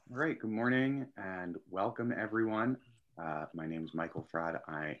All right, good morning and welcome everyone. My name is Michael Fraud.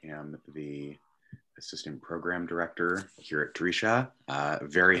 I am the Assistant Program Director here at Drisha.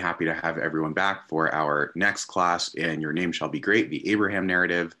 Very happy to have everyone back for our next class in Your Name Shall Be Great, the Abraham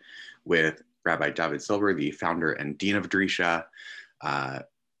Narrative with Rabbi David Silber, the founder and dean of Drisha.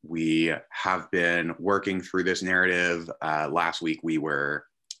 We have been working through this narrative. Last week we were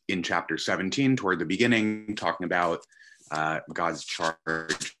in chapter 17 toward the beginning, talking about God's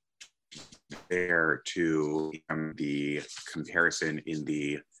charge there to the comparison in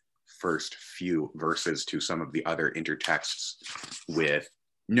the first few verses to some of the other intertexts with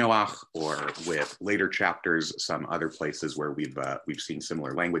Noach or with later chapters, some other places where we've seen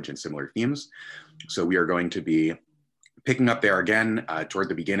similar language and similar themes. So we are going to be picking up there again toward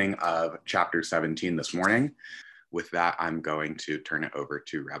the beginning of chapter 17 this morning. With that, I'm going to turn it over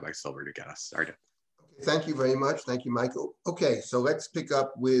to Rabbi Silber to get us started. Thank you very much. Thank you, Michael. Okay, so let's pick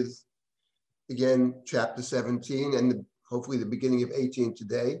up with, again, chapter 17 and hopefully the beginning of 18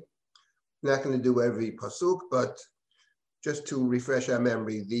 today. I'm not going to do every pasuk, but just to refresh our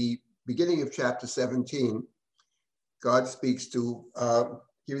memory, the beginning of chapter 17, God speaks to,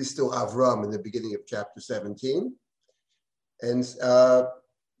 here is still Avram in the beginning of chapter 17. And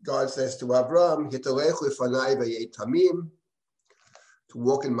God says to Avram, Hitalechu lefanai v'yeh tamim, to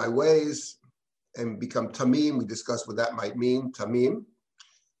walk in my ways and become tamim. We discussed what that might mean, tamim.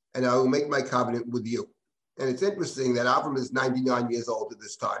 And I will make my covenant with you. And it's interesting that Avram is 99 years old at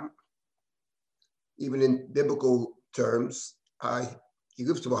this time. Even in biblical terms, he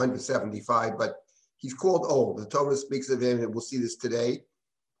lives to 175, but he's called old. The Torah speaks of him, and we'll see this today.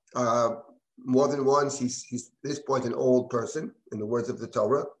 More than once, he's at this point an old person, in the words of the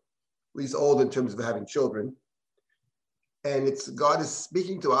Torah. He's old in terms of having children. And God is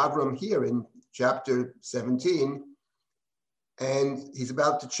speaking to Avram here in chapter 17, and he's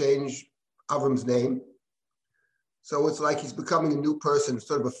about to change Avram's name. So it's like he's becoming a new person,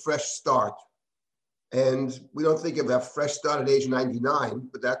 sort of a fresh start. And we don't think of a fresh start at age 99,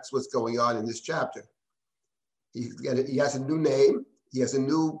 but that's what's going on in this chapter. He has a new name. He has a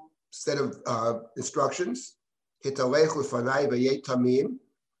new set of instructions. Hitalechu lefanai v'yeh tamim,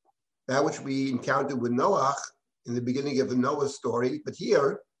 that which we encountered with Noach in the beginning of the Noah story. But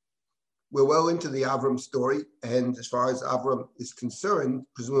here, we're well into the Avram story. And as far as Avram is concerned,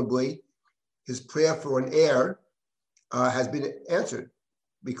 presumably, his prayer for an heir has been answered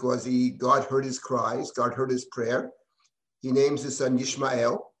because God heard his cries, God heard his prayer. He names his son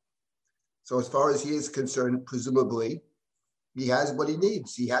Yishmael. So as far as he is concerned, presumably, he has what he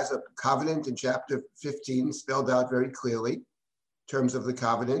needs. He has a covenant in chapter 15 spelled out very clearly in terms of the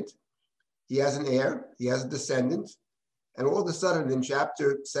covenant. He has an heir, he has a descendant, and all of a sudden in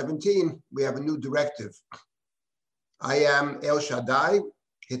chapter 17, we have a new directive. I am El Shaddai,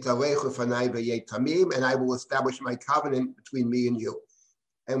 Hitalechu lefanai v'yeh tamim, and I will establish my covenant between me and you.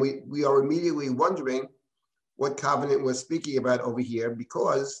 And we are immediately wondering what covenant we're speaking about over here,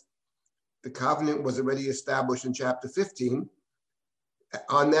 because the covenant was already established in chapter 15.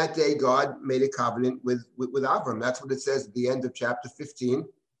 On that day, God made a covenant with Avram. That's what it says at the end of chapter 15.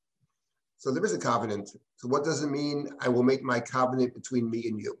 So there is a covenant. So what does it mean? I will make my covenant between me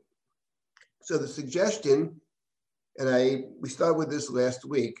and you. So the suggestion, and we started with this last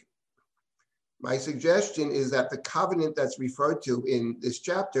week. My suggestion is that the covenant that's referred to in this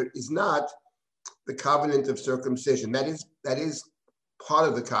chapter is not the covenant of circumcision. That is part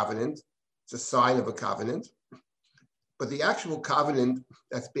of the covenant. It's a sign of a covenant. But the actual covenant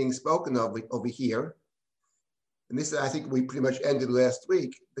that's being spoken of over here, and this I think we pretty much ended last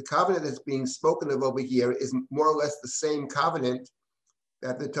week, the covenant that's being spoken of over here is more or less the same covenant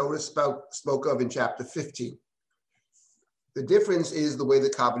that the Torah spoke of in chapter 15. The difference is the way the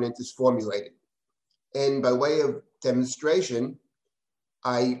covenant is formulated. And by way of demonstration,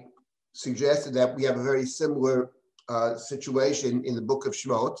 I suggested that we have a very similar situation in the book of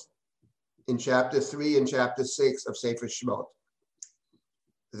Shemot, in chapter 3 and chapter 6 of Sefer Shemot.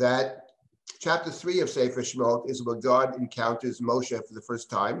 That chapter 3 of Sefer Shemot is where God encounters Moshe for the first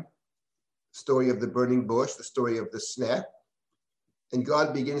time, the story of the burning bush, the story of the sneh. And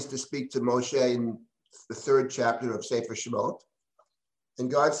God begins to speak to Moshe in the 3rd chapter of Sefer Shemot. And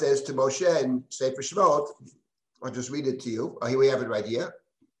God says to Moshe in Sefer Shemot, I'll just read it to you. Here we have it right here.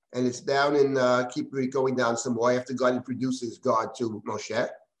 And it's down in, keep going down some more after God introduces God to Moshe.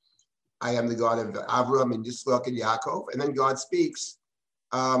 I am the God of Avram and Yitzchak and Yaakov. And then God speaks,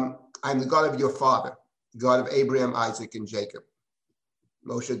 I'm the God of your father, the God of Abraham, Isaac, and Jacob.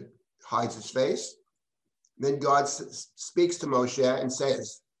 Moshe hides his face. Then God speaks to Moshe and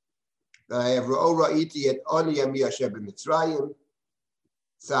says, I have ra'iti et oni yami Hashem b'Mitzrayim.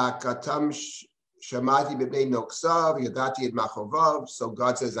 Zakatam shamati b'nei noksav yadati et machovav. So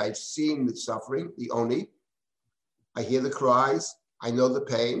God says, I've seen the suffering, the oni. I hear the cries. I know the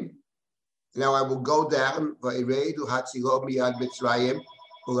pain. Now I will go down. Va'irei du hatzilo miyad Mitzrayim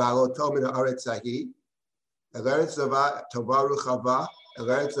u'la'aloto min ha'aretz hahi. Eretz tova ruchava.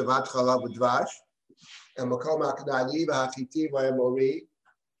 Eretz zavat chalav v'dvash. El makom ha'knani v'hachiti v'amori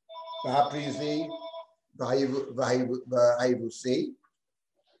v'haprizi v'hayivusi.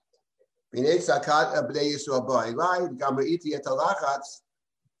 V'nei tzakat b'nei Yisrael ba'ilai v'gam ra'iti et halachatz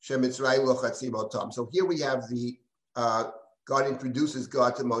shemitzrayim lo chatzim otam. So here we have the God introduces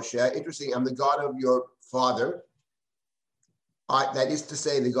God to Moshe. Interesting, I'm the God of your father. That is to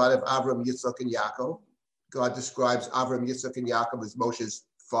say, the God of Avram, Yitzchak, and Yaakov. God describes Avram, Yitzchak, and Yaakov as Moshe's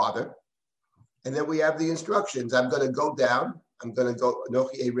father. And then we have the instructions. I'm going to go down. I'm going to go,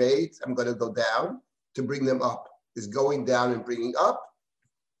 Nochi Ereid, I'm going to go down to bring them up. Is going down and bringing up.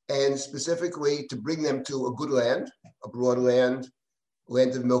 And specifically to bring them to a good land, a broad land,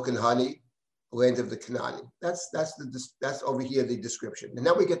 land of milk and honey, land of the Canaani. That's over here the description. And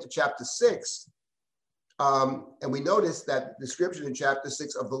now we get to chapter 6, and we notice that the description in chapter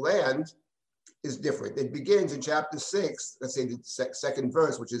 6 of the land is different. It begins in chapter 6, let's say the second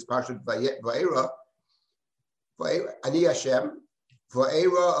verse, which is Parshat Va'era, Ani Hashem,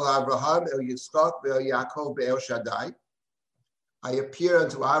 Va'era al Avraham el Yitzchak ve'el Yaakov be'el Shaddai. I appear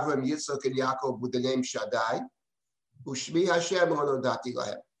unto Avram, Yitzchak, and Yaakov with the name Shaddai. Ushmi Hashem lo nodati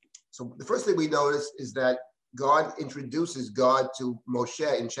lahem. So the first thing we notice is that God introduces God to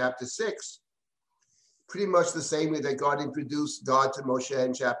Moshe in chapter 6, pretty much the same way that God introduced God to Moshe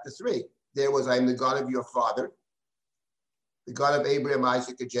in chapter 3. There was, I am the God of your father, the God of Abraham,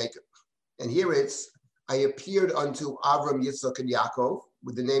 Isaac, and Jacob. And here it's, I appeared unto Avram, Yitzchak, and Yaakov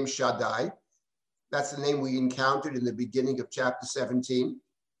with the name Shaddai. That's the name we encountered in the beginning of chapter 17.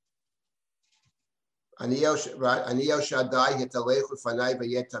 Aniyel Shaddai Hitalech Ufanai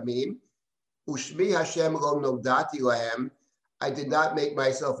Vayetamim. Ushmi Hashem lo nodati lahem. I did not make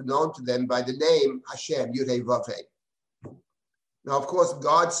myself known to them by the name Hashem, Yud-Heh Vav-Heh. Now, of course,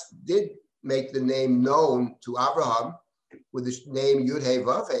 God did make the name known to Abraham with the name Yud-Heh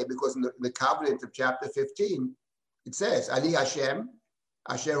Vav-Heh, because in the covenant of chapter 15, it says, Ani Hashem,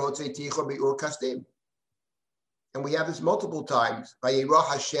 Asher Hotzeiticha Bi'ur Kasdim. And we have this multiple times, Vayirah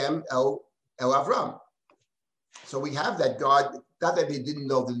Hashem El Avram. So we have that God, not that he didn't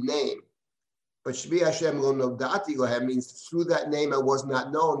know the name, but Shmi Hashem lo nodati lahem means through that name I was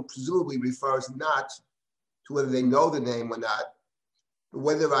not known, presumably refers not to whether they know the name or not, but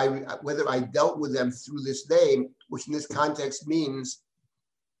whether I dealt with them through this name, which in this context means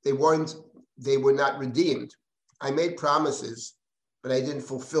they were not redeemed. I made promises, but I didn't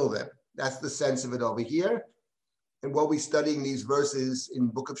fulfill them. That's the sense of it over here. And while we're studying these verses in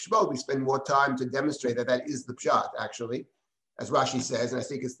Book of Shemot, we spend more time to demonstrate that that is the pshat, actually, as Rashi says, and I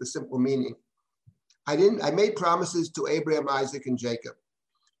think it's the simple meaning. I made promises to Abraham, Isaac, and Jacob,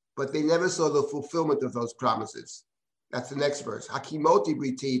 but they never saw the fulfillment of those promises. That's the next verse. Hakimoti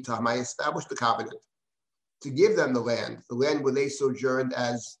briti tam, I established the covenant to give them the land where they sojourned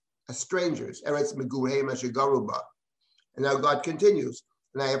as strangers. Eretz megureim asher garu ba. And now God continues,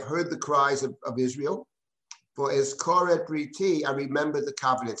 and I have heard the cries of Israel. For as koret briti, I remember the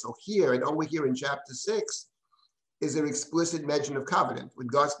covenant. So here, and over here in chapter 6, is an explicit mention of covenant. When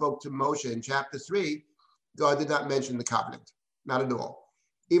God spoke to Moshe in chapter 3, God did not mention the covenant, not at all.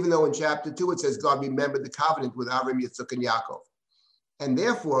 Even though in chapter 2 it says God remembered the covenant with Avram, Yitzchak, and Yaakov. And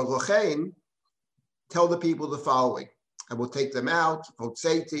therefore, Lochein, tell the people the following. I will take them out,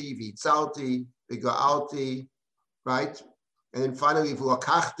 Hotzeiti, Vitzalti, Viga'alti, right? And then finally,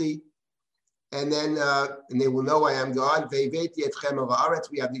 V'lakachti, and then and they will know I am God. Ve'iveti etchem al haaretz.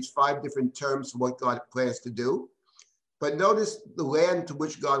 We have these 5 different terms for what God plans to do. But notice the land to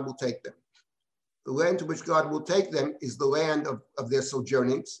which God will take them. The land to which God will take them is the land of their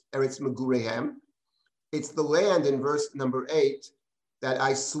sojournings, Eretz Megurehem. It's the land in verse number 8 that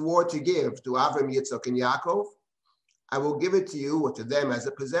I swore to give to Avram, Yitzchak, and Yaakov. I will give it to you or to them as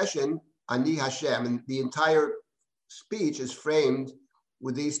a possession, Ani Hashem. And the entire speech is framed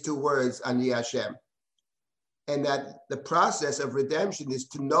with these 2 words, Ani Hashem. And that the process of redemption is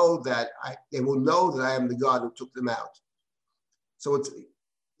to know that they will know that I am the God who took them out. So it's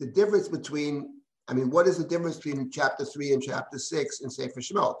the difference between, what is the difference between chapter 3 and chapter 6 in Sefer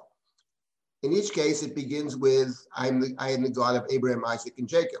Shemot? In each case, it begins with, I am the God of Abraham, Isaac, and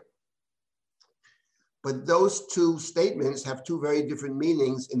Jacob. But those 2 statements have 2 very different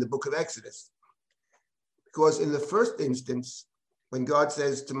meanings in the book of Exodus. Because in the first instance, when God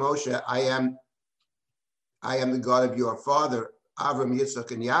says to Moshe, I am the God of your father, Avram,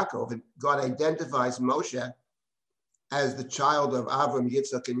 Yitzchak, and Yaakov. And God identifies Moshe as the child of Avram,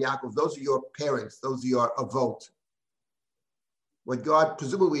 Yitzchak, and Yaakov. Those are your parents. Those are your avot. What God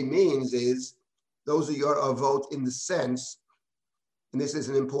presumably means is those are your avot in the sense, and this is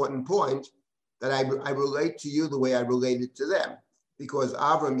an important point, that I relate to you the way I related to them. Because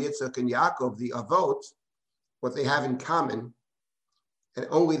Avram, Yitzchak, and Yaakov, the avot, what they have in common, and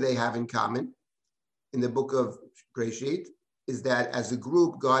only they have in common in the book of Breshit, is that as a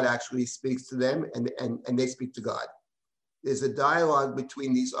group, God actually speaks to them and they speak to God. There's a dialogue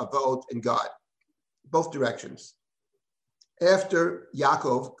between these avot and God, both directions. After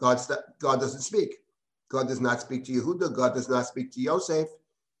Yaakov, God doesn't speak. God does not speak to Yehuda. God does not speak to Yosef.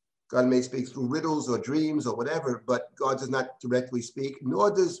 God may speak through riddles or dreams or whatever, but God does not directly speak,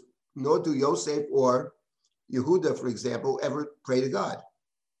 nor do Yosef or Yehuda, for example, ever pray to God.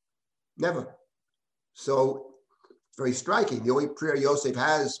 Never. So it's very striking. The only prayer Yosef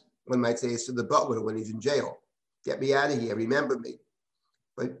has, one might say, is to the butler when he's in jail. Get me out of here, remember me.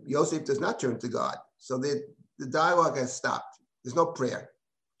 But Yosef does not turn to God. So the dialogue has stopped. There's no prayer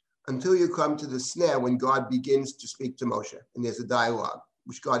until you come to the snare when God begins to speak to Moshe, and there's a dialogue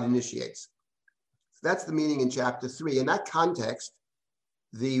which God initiates. So that's the meaning in chapter 3. In that context,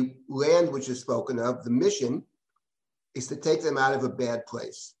 the land which is spoken of, the mission, is to take them out of a bad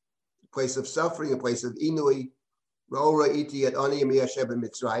place, a place of suffering, a place of inui, and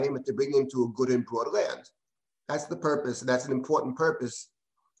to bring them to a good and broad land. That's the purpose, and that's an important purpose,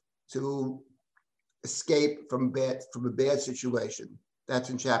 to escape from a bad situation.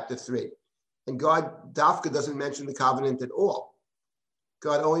 That's in chapter 3. And God, Dafka, doesn't mention the covenant at all.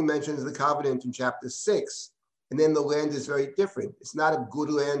 God only mentions the covenant in chapter 6. And then the land is very different. It's not a good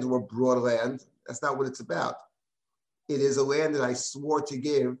land or a broad land. That's not what it's about. It is a land that I swore to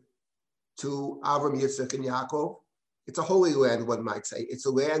give to Avram, Yitzchak, and Yaakov. It's a holy land, one might say. It's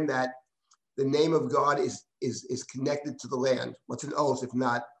a land that the name of God is connected to the land. What's an oath if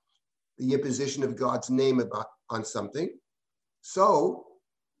not the imposition of God's name on something? So,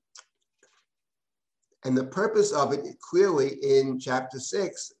 and the purpose of it clearly in chapter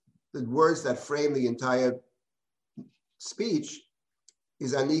 6, the words that frame the entire speech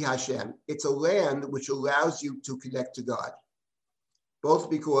is Ani Hashem. It's a land which allows you to connect to God,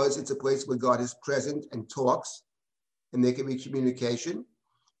 both because it's a place where God is present and talks, and there can be communication,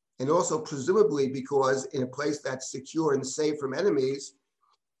 and also presumably because in a place that's secure and safe from enemies,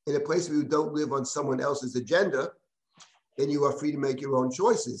 in a place where you don't live on someone else's agenda, then you are free to make your own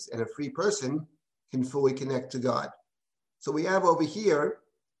choices, and a free person can fully connect to God. So we have over here,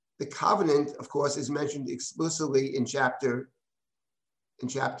 the covenant, of course, is mentioned explicitly in chapter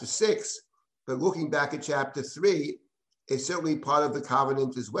 6, but looking back at chapter 3, it's certainly part of the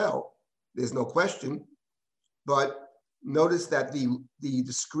covenant as well. There's no question, but notice that the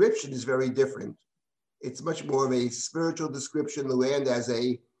description is very different. It's much more of a spiritual description, the land as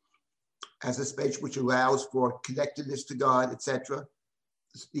a space which allows for connectedness to God, etc.,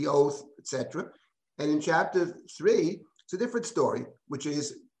 the oath, etc. And in chapter 3, it's a different story, which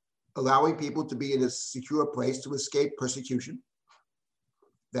is allowing people to be in a secure place to escape persecution.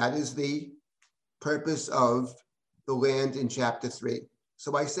 That is the purpose of the land in chapter 3.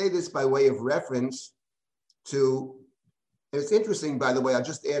 So I say this by way of reference to, and it's interesting, by the way, I'll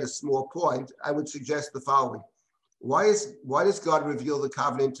just add a small point. I would suggest the following. Why does God reveal the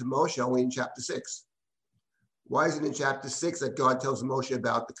covenant to Moshe only in chapter 6? Why is it in chapter 6 that God tells Moshe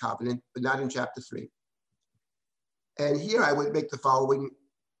about the covenant, but not in chapter 3? And here I would make the following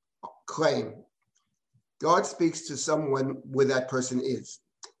claim. God speaks to someone where that person is.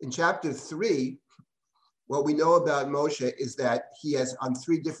 In chapter 3, what we know about Moshe is that he has on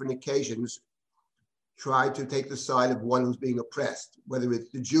 3 different occasions tried to take the side of one who's being oppressed, whether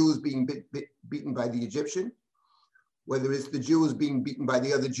it's the Jews being beaten by the Egyptian, whether it's the Jews being beaten by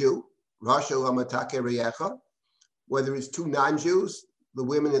the other Jew, Rasha Lamatake Reyecha, whether it's 2 non-Jews, the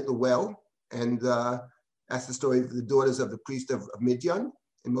women at the well, and that's the story of the daughters of the priest of Midian,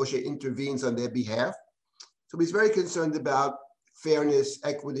 and Moshe intervenes on their behalf. So he's very concerned about fairness,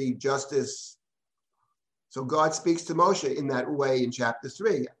 equity, justice. So God speaks to Moshe in that way in chapter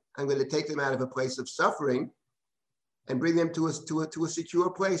 3. I'm going to take them out of a place of suffering and bring them to a secure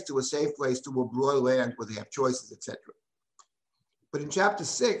place, to a safe place, to a broad land where they have choices, etc. But in chapter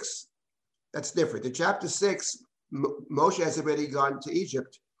 6, that's different. In chapter 6, Moshe has already gone to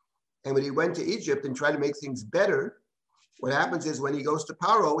Egypt. And when he went to Egypt and tried to make things better, what happens is when he goes to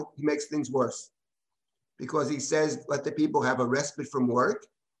Paro, he makes things worse. Because he says, let the people have a respite from work.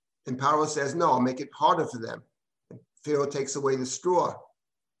 And Paro says, no, I'll make it harder for them. And Pharaoh takes away the straw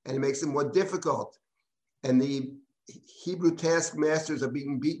and it makes it more difficult. And Hebrew taskmasters are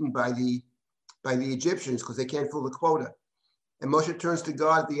being beaten by the Egyptians because they can't fill the quota. And Moshe turns to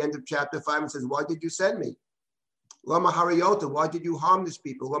God at the end of chapter 5 and says, why did you send me? Lama Harayota, why did you harm these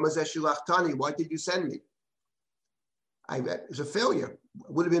people? Lama Zeshilachtani, why did you send me? It's a failure. It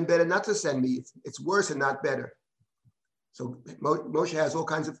would have been better not to send me. It's worse and not better. So Moshe has all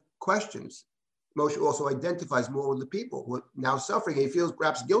kinds of questions. Moshe also identifies more with the people who are now suffering. He feels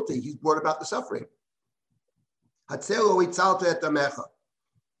perhaps guilty. He's brought about the suffering.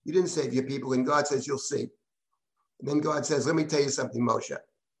 You didn't save your people, and God says, you'll see. And then God says, let me tell you something, Moshe.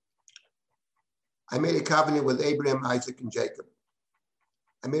 I made a covenant with Abraham, Isaac, and Jacob.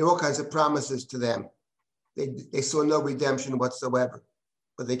 I made all kinds of promises to them. They saw no redemption whatsoever,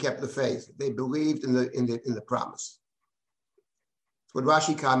 but they kept the faith. They believed in the promise. What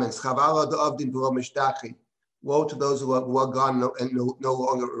Rashi comments, woe to those who are gone and no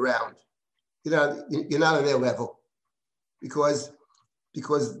longer around. You're not on their level, because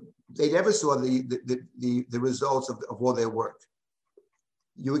they never saw the results of all their work.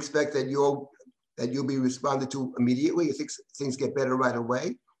 You expect that you'll be responded to immediately. You think things get better right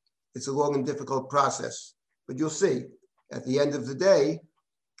away. It's a long and difficult process, but you'll see at the end of the day,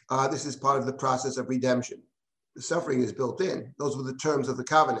 this is part of the process of redemption. The suffering is built in. Those were the terms of the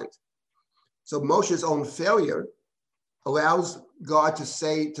covenant. So Moshe's own failure allows God to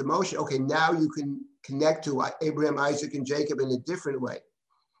say to Moshe, okay, now you can connect to Abraham, Isaac, and Jacob in a different way.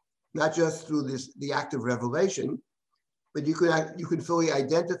 Not just through the act of revelation, but you can fully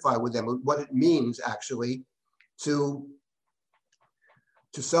identify with them, what it means actually to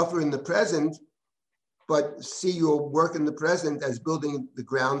suffer in the present, but see your work in the present as building the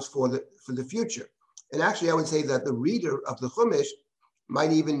grounds for the future. And actually, I would say that the reader of the Chumash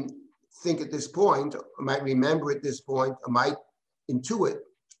might even think at this point, or might remember at this point, or might intuit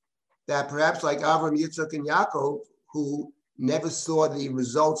that perhaps like Avram, Yitzchak, and Yaakov, who never saw the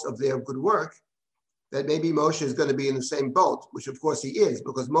results of their good work, that maybe Moshe is going to be in the same boat, which of course he is,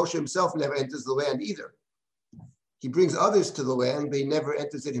 because Moshe himself never enters the land either. He brings others to the land, but he never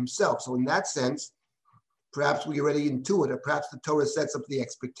enters it himself. So in that sense, perhaps we already intuit, or perhaps the Torah sets up the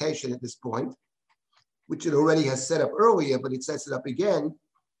expectation at this point, which it already has set up earlier, but it sets it up again,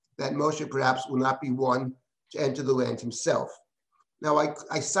 that Moshe perhaps will not be one to enter the land himself. Now,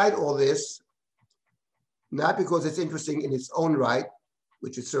 I cite all this, not because it's interesting in its own right,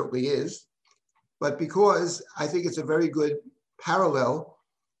 which it certainly is, but because I think it's a very good parallel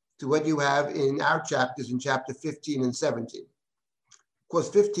to what you have in our chapters in chapter 15 and 17. Of course,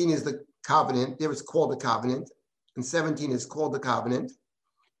 15 is the covenant, there it's called the covenant, and 17 is called the covenant.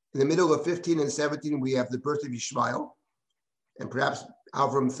 In the middle of 15 and 17, we have the birth of Yishmael, and perhaps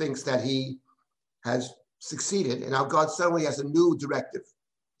Avram thinks that he has succeeded, and now God suddenly has a new directive.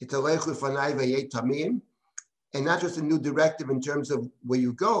 And not just a new directive in terms of where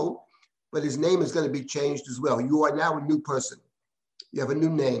you go, but his name is going to be changed as well. You are now a new person. You have a new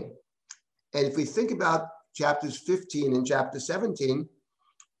name. And if we think about chapters 15 and chapter 17,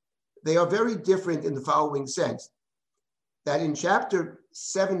 they are very different in the following sense. That in chapter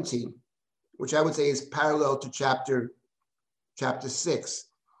 17, which I would say is parallel to chapter 6,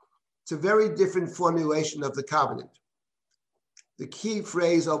 it's a very different formulation of the covenant. The key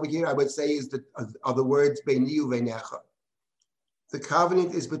phrase over here, I would say, is are the words Beini uvenecha. The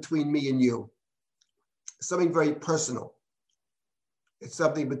covenant is between me and you. It's something very personal. It's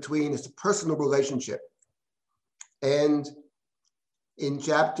it's a personal relationship. And in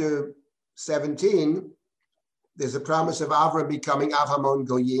chapter 17, there's a promise of Avram becoming Avhamon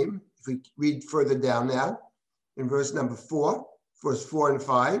Goyim. If we read further down now, in verse 4 and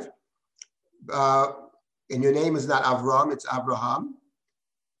 5, and your name is not Avram, it's Abraham,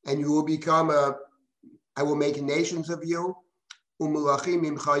 and you will become I will make nations of you, umulachim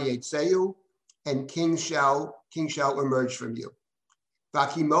mimcha yetzeu, and kings shall emerge from you.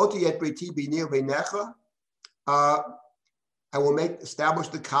 Vakimoti et briti b'nei v'necha, I will establish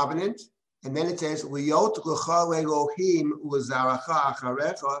the covenant, and then it says liot l'cha Elohim u'lezaracha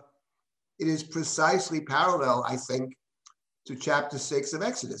acharecha. It is precisely parallel, I think, to chapter 6 of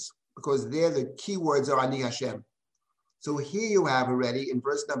Exodus, because there the key words are Ani Hashem. So here you have already in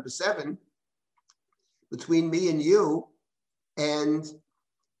verse 7, between me and you, and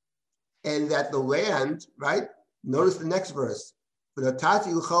that the land, right? Notice the next verse. The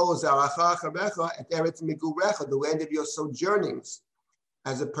land of your sojournings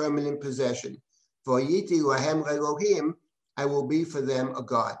as a permanent possession. I will be for them a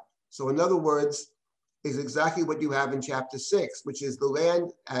God. So in other words, is exactly what you have in chapter 6, which is the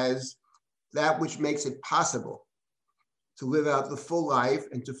land as that which makes it possible to live out the full life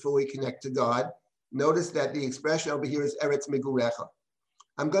and to fully connect to God. Notice that the expression over here is Eretz Migurecha.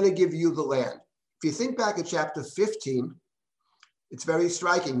 I'm going to give you the land. If you think back at chapter 15, it's very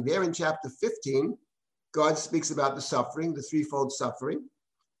striking. There in chapter 15, God speaks about the suffering, the threefold suffering.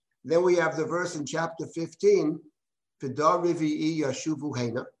 Then we have the verse in chapter 15, V'dar Rivi'i Yashuvu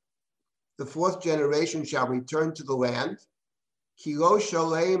Hena. The fourth generation shall return to the land. Ki lo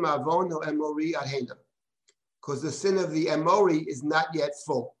shalem avon ha'emori ad hena. Because the sin of the Emori is not yet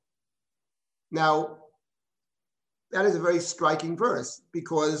full. Now, that is a very striking verse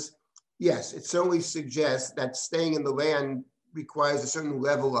because, yes, it certainly suggests that staying in the land requires a certain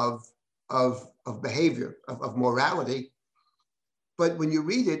level of behavior, of morality. But when you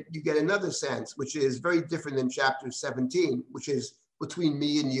read it, you get another sense, which is very different than chapter 17, which is between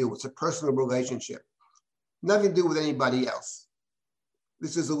me and you. It's a personal relationship. Nothing to do with anybody else.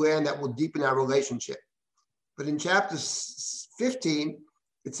 This is a land that will deepen our relationship. But in chapter 15,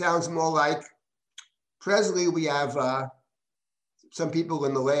 it sounds more like presently we have some people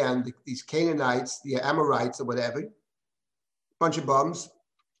in the land, these Canaanites, the Amorites or whatever, bunch of bums.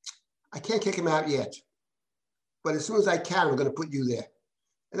 I can't kick them out yet. But as soon as I can, I'm going to put you there.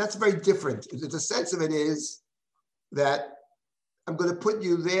 And that's very different. The sense of it is that I'm going to put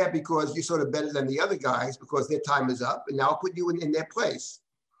you there because you're sort of better than the other guys because their time is up. And now I'll put you in their place.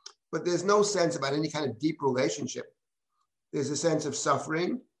 But there's no sense about any kind of deep relationship. There's a sense of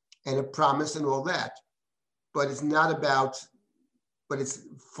suffering and a promise and all that. But it's not about, but it's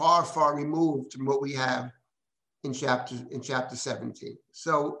far, far removed from what we have in chapter 17.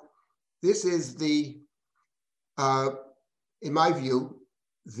 So this is the, in my view,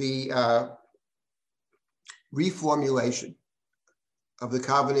 the reformulation of the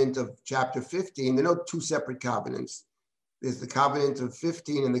covenant of chapter 15. There are no two separate covenants. There's the covenant of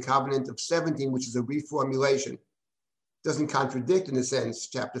 15 and the covenant of 17, which is a reformulation. Doesn't contradict, in a sense,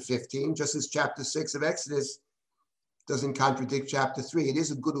 chapter 15, just as chapter 6 of Exodus doesn't contradict chapter 3. It is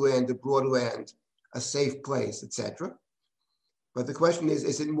a good land, a broad land, a safe place, etc. But the question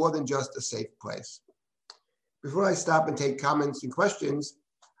is it more than just a safe place? Before I stop and take comments and questions,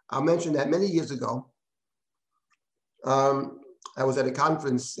 I'll mention that many years ago, I was at a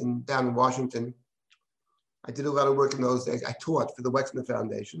conference down in Washington. I did a lot of work in those days. I taught for the Wexner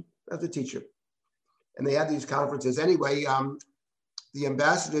Foundation as a teacher. And they had these conferences. Anyway, the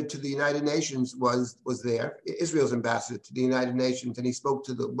ambassador to the United Nations was there, Israel's ambassador to the United Nations, and he spoke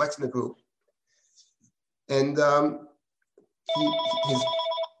to the Wexner group. And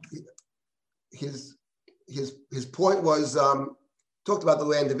his point was, talked about the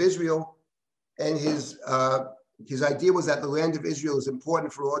land of Israel, and his idea was that the land of Israel is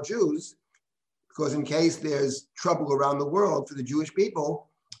important for all Jews, because in case there's trouble around the world for the Jewish people,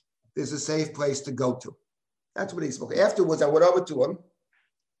 there's a safe place to go to. That's what he spoke. Afterwards, I went over to him,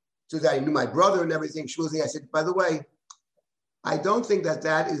 so that he knew my brother and everything. I said, by the way, I don't think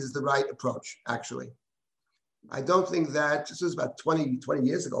that is the right approach, actually. I don't think that, this was about 20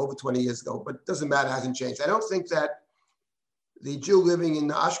 years ago, over 20 years ago, but it doesn't matter, it hasn't changed. I don't think that the Jew living in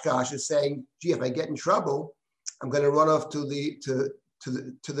Oshkosh is saying, gee, if I get in trouble, I'm going to run off to the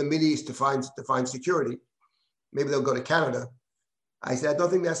Mideast to find security. Maybe they'll go to Canada. I said, I don't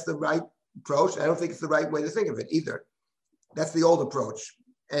think that's the right approach. I don't think it's the right way to think of it either. That's the old approach.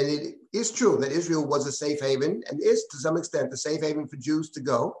 And it is true that Israel was a safe haven and is to some extent a safe haven for Jews to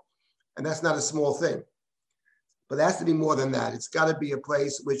go. And that's not a small thing. But it has to be more than that. It's got to be a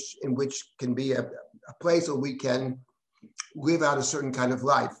place in which can be a place where we can live out a certain kind of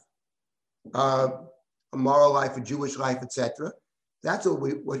life, a moral life, a Jewish life, etc. That's what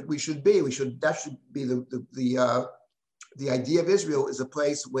we should be. That should be the idea of Israel is a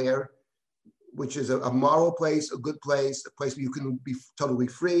place which is a moral place, a good place, a place where you can be totally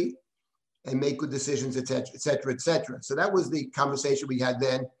free and make good decisions, etc., etc., etc. So that was the conversation we had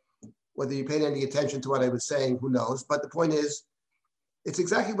then. Whether you paid any attention to what I was saying, who knows? But the point is, it's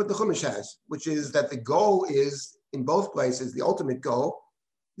exactly what the Chumash has, which is that the goal is, in both places, the ultimate goal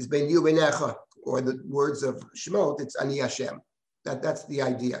is ben yu benecha, or in the words of Shemot, it's Ani Hashem. That's the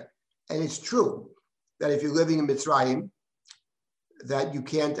idea. And it's true that if you're living in Mitzrayim, that you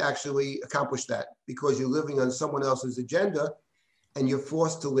can't actually accomplish that because you're living on someone else's agenda and you're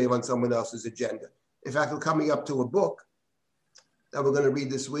forced to live on someone else's agenda. In fact, we're coming up to a book that we're going to read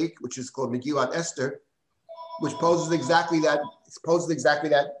this week, which is called Megillat Esther, which poses exactly that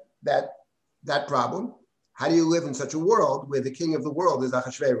problem. How do you live in such a world where the king of the world is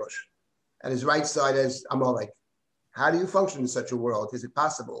Achashverosh and his right side is Amalek? How do you function in such a world? Is it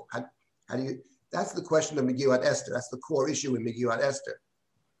possible? How do you? That's the question of Megillat Esther. That's the core issue in Megillat Esther.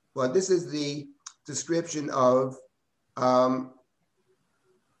 But this is the description of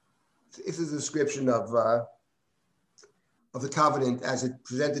this is a description of the covenant as it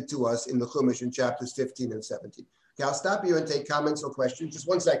presented to us in the Chumash in chapters 15 and 17. Okay, I'll stop here and take comments or questions. Just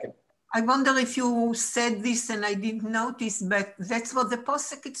 1 second. I wonder if you said this and I didn't notice, but that's what the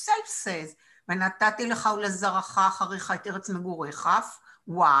posek itself says. ונתתי לך ולזרעך אחריך את ארץ מגוריך.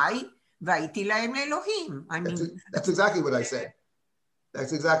 Why? והייתי להם לאלוהים. I mean, that's exactly what I said.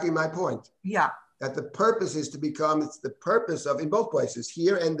 That's exactly my point. Yeah. That the purpose is to become, it's the purpose of, in both places,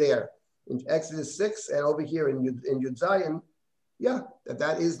 here and there. In Exodus 6 and over here in Yud Zion, yeah,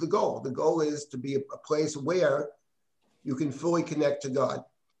 that is the goal. The goal is to be a place where you can fully connect to God.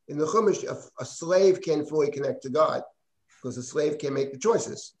 In the Chumash, a slave can't fully connect to God because a slave can't make the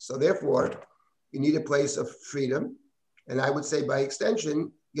choices. So therefore, you need a place of freedom. And I would say by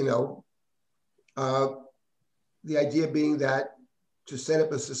extension, you know, the idea being that to set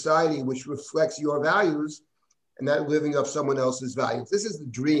up a society which reflects your values and not living up someone else's values. This is the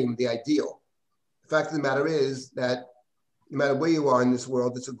dream, the ideal. The fact of the matter is that no matter where you are in this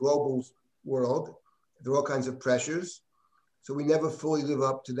world, it's a global world. There are all kinds of pressures. So we never fully live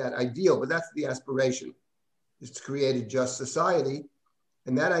up to that ideal, but that's the aspiration, is to create a just society.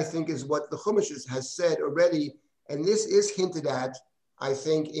 And that, I think, is what the Chumash has said already. And this is hinted at, I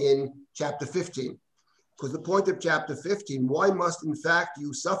think, in chapter 15. Because the point of chapter 15, why must, in fact,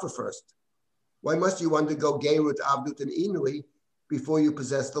 you suffer first? Why must you undergo Geirut, Avdut, and Inui before you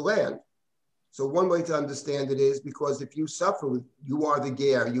possess the land? So one way to understand it is because if you suffer, you are the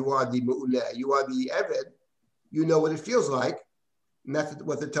Ger, you are the Mu'uleh, you are the Eved, you know what it feels like. And that's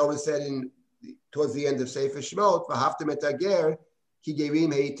what the Torah said towards the end of Sefer Shemot, V'haftem et hager, ki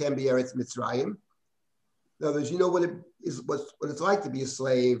gerim heitem b'eretz Mitzrayim. In other words, you know what it's like to be a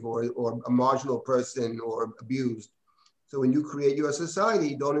slave or a marginal person or abused. So when you create your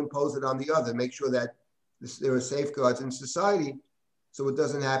society, don't impose it on the other. Make sure that there are safeguards in society so it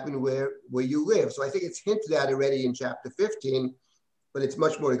doesn't happen where you live. So I think it's hinted at already in chapter 15, but it's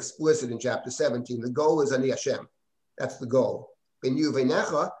much more explicit in chapter 17. The goal is Ani Hashem. That's the goal. In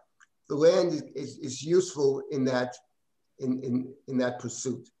Yuvenecha, the land is useful in that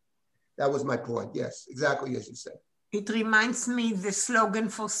pursuit. That was my point. Yes, exactly as you said. It reminds me the slogan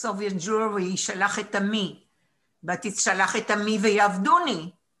for Soviet Jewry, Shalach et ami, but it's Shalach et ami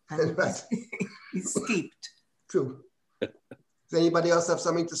ve'yavduni. Right. It skipped. True. Does anybody else have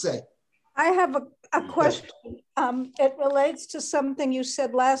something to say? I have a question. It relates to something you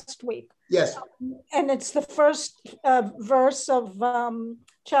said last week. Yes. And it's the first verse of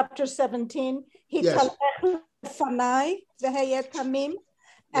chapter 17. Yes.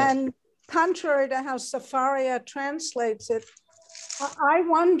 And contrary to how Safaria translates it, I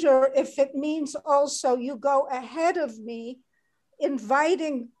wonder if it means also you go ahead of me,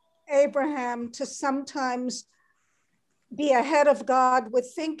 inviting Abraham to sometimes be ahead of God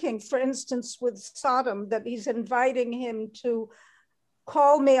with thinking, for instance, with Sodom, that he's inviting him to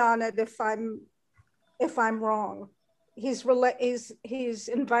call me on it if I'm wrong. He's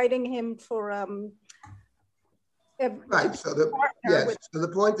inviting him for right. So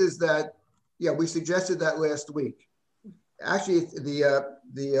the point is that we suggested that last week. Actually,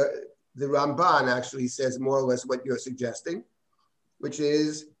 the Ramban actually says more or less what you're suggesting, which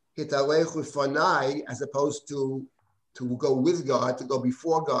is hitalechu fanai, as opposed to go with God, to go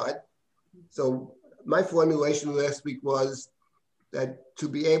before God. So my formulation last week was that to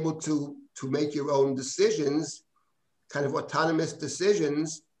be able to make your own decisions, kind of autonomous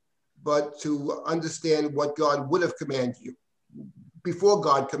decisions, but to understand what God would have commanded you before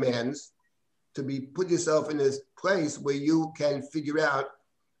God commands, to put yourself in this place where you can figure out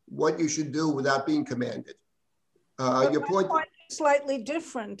what you should do without being commanded. Your point is slightly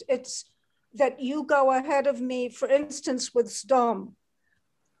different. It's that you go ahead of me, for instance, with Sdom,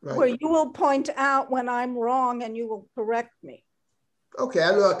 right, where you will point out when I'm wrong and you will correct me. Okay,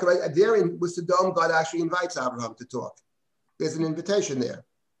 I know. There with Sodom, God actually invites Abraham to talk. There's an invitation there.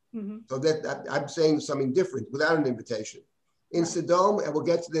 Mm-hmm. So that I'm saying something different without an invitation. In Sodom, and we'll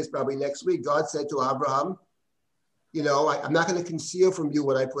get to this probably next week, God said to Abraham, I'm not going to conceal from you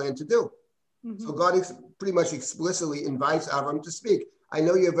what I plan to do. Mm-hmm. So God pretty much explicitly invites Abraham to speak. I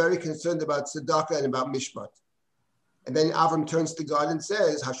know you're very concerned about tzedakah and about mishpat. And then Avram turns to God and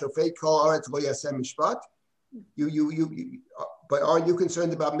says, "Hashofet kol haaretz lo yaseh mishpat." But aren't you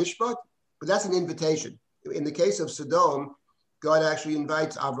concerned about mishpat? But that's an invitation. In the case of Sodom, God actually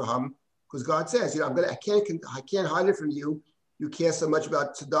invites Abraham because God says, I can't hide it from you. You care so much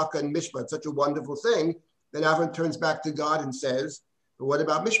about tzedakah and mishpat, such a wonderful thing. Then Avram turns back to God and says, "But what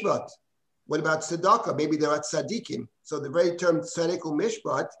about mishpat? What about tzedakah? Maybe they're at tzaddikim." So the very term tzedek or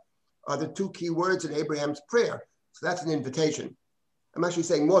mishpat are the two key words in Abraham's prayer. So that's an invitation. I'm actually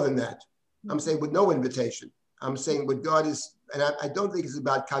saying more than that. I'm saying with no invitation. I'm saying what God is, and I don't think it's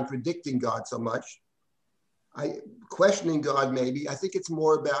about contradicting God so much. Questioning God maybe. I think it's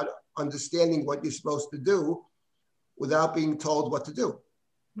more about understanding what you're supposed to do without being told what to do.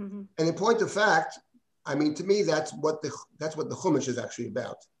 And in point of fact, I mean, to me, that's what the Chumash is actually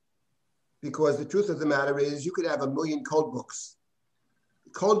about. Because the truth of the matter is, you could have 1 million code books.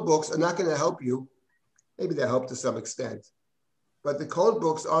 Code books are not going to help you. Maybe they help to some extent. But the code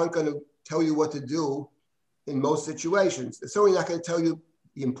books aren't going to tell you what to do in most situations. They're certainly not going to tell you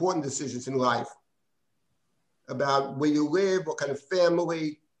the important decisions in life about where you live, what kind of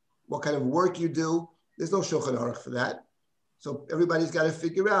family, what kind of work you do. There's no Shulchan Aruch for that. So everybody's got to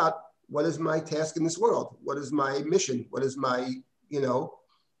figure out, what is my task in this world? What is my mission? What is my,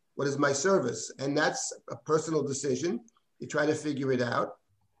 what is my service? And that's a personal decision. You try to figure it out.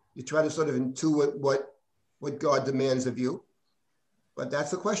 You try to sort of intuit what God demands of you. But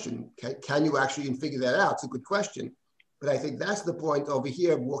that's the question. Can you actually figure that out? It's a good question. But I think that's the point over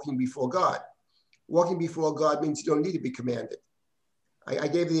here of walking before God. Walking before God means you don't need to be commanded. I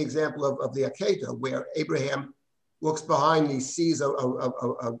gave the example of the Akedah, where Abraham looks behind and he sees a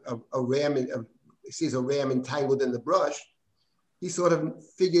ram entangled in the brush. He sort of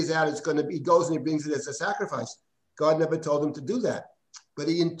figures out he goes and he brings it as a sacrifice. God never told him to do that. But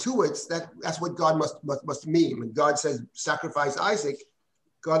he intuits that's what God must mean. When God says sacrifice Isaac,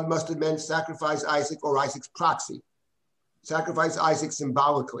 God must have meant sacrifice Isaac or Isaac's proxy. Sacrifice Isaac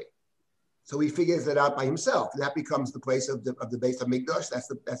symbolically. So he figures that out by himself. That becomes the place of the Beis Hamikdash. That's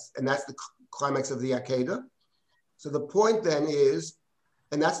the climax of the Akedah. So the point then is,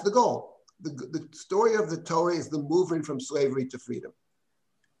 and that's the goal. The story of the Torah is the movement from slavery to freedom.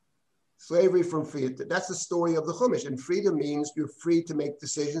 Slavery from freedom. That's the story of the Chumash. And freedom means you're free to make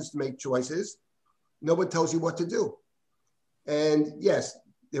decisions, to make choices. No one tells you what to do. And yes,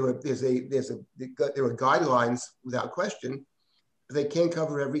 there are guidelines without question, but they can't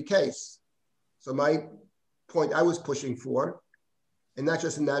cover every case. So my point I was pushing for, and not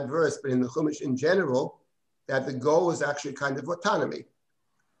just in that verse, but in the Chumash in general, that the goal is actually kind of autonomy.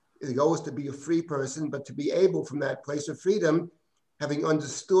 The goal is to be a free person, but to be able from that place of freedom, having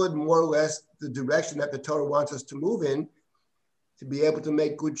understood more or less the direction that the Torah wants us to move in, to be able to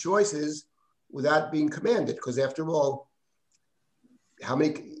make good choices without being commanded. Because after all,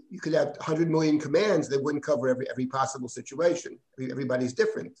 you could have 100 million commands that wouldn't cover every possible situation. Everybody's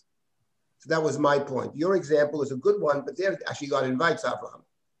different. So that was my point. Your example is a good one, but there actually God invites Abraham.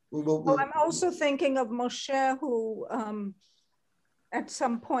 Well, I'm also thinking of Moshe, who at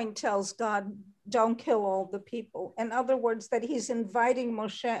some point tells God, don't kill all the people. In other words, that he's inviting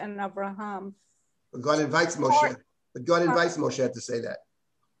Moshe and Abraham. But God invites Moshe. But God invites Moshe to say that.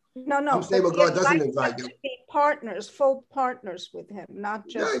 No. I'm saying, well, God doesn't invite you. To be partners, full partners with him, not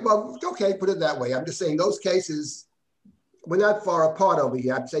just. Yeah, well, okay, put it that way. I'm just saying those cases, we're not far apart over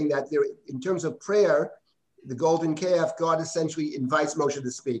here. I'm saying that there, in terms of prayer, the golden calf, God essentially invites Moshe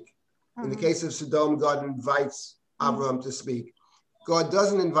to speak. In the case of Sodom, God invites Abraham to speak. God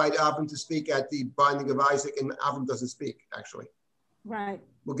doesn't invite Abraham to speak at the binding of Isaac, and Abraham doesn't speak, actually. Right.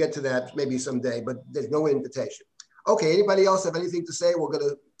 We'll get to that maybe someday, but there's no invitation. Okay, anybody else have anything to say? We're going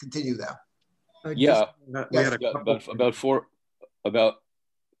to continue now. I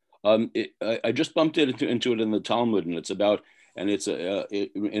just bumped into it in the Talmud, and it's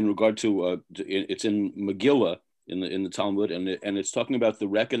in regard to it's in Megillah in the Talmud, and it's talking about the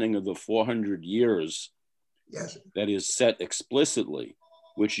reckoning of the 400 years. Yes. That is set explicitly,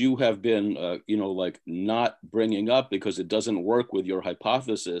 which you have been not bringing up because it doesn't work with your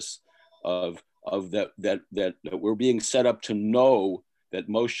hypothesis of that we're being set up to know that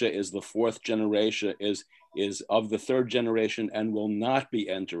Moshe is the fourth generation, is of the third generation and will not be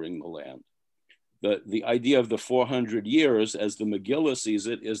entering the land. The idea of the 400 years, as the Megillah sees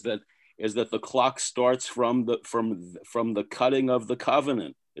it, is that the clock starts from the cutting of the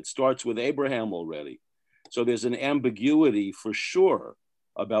covenant. It starts with Abraham already. So there's an ambiguity for sure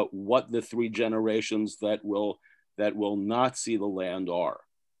about what the three generations that will not see the land are.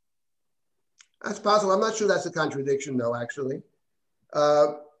 That's possible. I'm not sure that's a contradiction, though. Actually,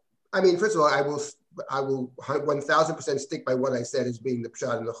 I mean, first of all, I will 1,000% stick by what I said as being the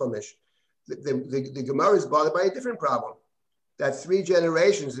pshat in the Chumash. The Gemara is bothered by a different problem. That 3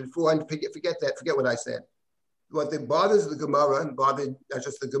 generations and 400. Forget what I said. What bothers the Gemara, and bothered not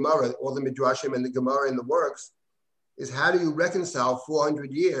just the Gemara, all the Midrashim and the Gemara and the works, is how do you reconcile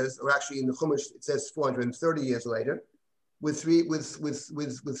 400 years, or actually in the Chumash it says 430 years later, with 3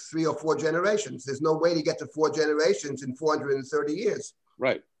 or 4 generations. There's no way to get to 4 generations in 430 years.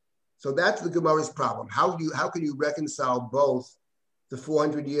 Right. So that's the Gemara's problem. How can you reconcile both the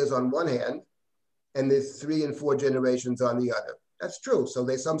 400 years on one hand, and the 3 and 4 generations on the other. That's true. So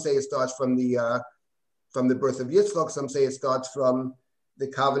some say it starts from the birth of Yitzchak. Some say it starts from the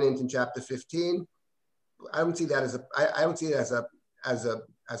covenant in chapter 15. I don't see that as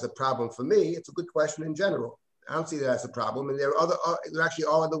a problem for me. It's a good question in general. I don't see that as a problem. And there actually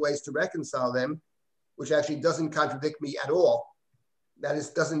are other ways to reconcile them, which actually doesn't contradict me at all. That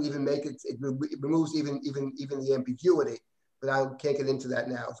is, doesn't even make it, it removes even the ambiguity, but I can't get into that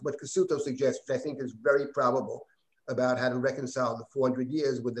now. So what Kasuto suggests, which I think is very probable, about how to reconcile the 400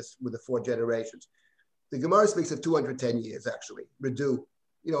 years with the 4 generations. The Gemara speaks of 210 years, actually, Redu,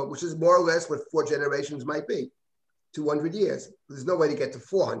 which is more or less what 4 generations might be, 200 years. There's no way to get to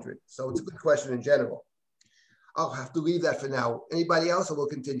 400. So it's a good question in general. I'll have to leave that for now. Anybody else, or we'll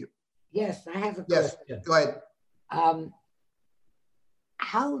continue? Yes, I have a question. Yes, go ahead.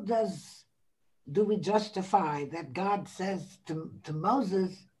 How do we justify that God says to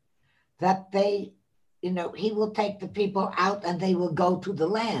Moses that he will take the people out and they will go to the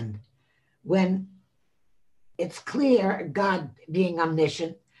land, when it's clear God, being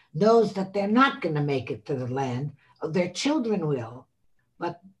omniscient, knows that they're not going to make it to the land. Their children will,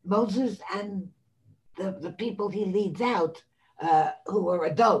 but Moses and the people he leads out, who are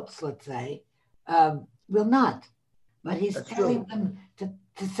adults, let's say, will not. But he's That's telling true. them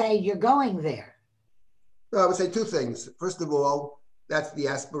to say, you're going there. Well, I would say 2 things. First of all, that's the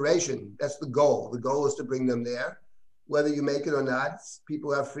aspiration. That's the goal. The goal is to bring them there. Whether you make it or not,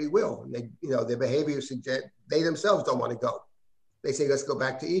 people have free will. And their behavior suggests they themselves don't want to go. They say, let's go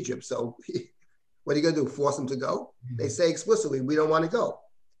back to Egypt. So what are you going to do, force them to go? They say explicitly, we don't want to go.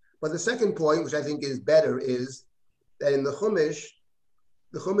 But the second point, which I think is better, is that in the Chumash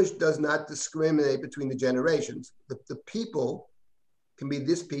does not discriminate between the generations. The people can be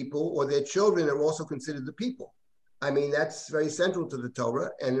this people, or their children are also considered the people. I mean, that's very central to the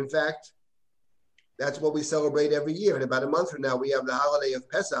Torah. And in fact, that's what we celebrate every year. In about a month from now, we have the holiday of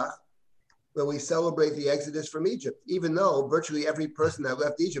Pesach, where we celebrate the Exodus from Egypt, even though virtually every person that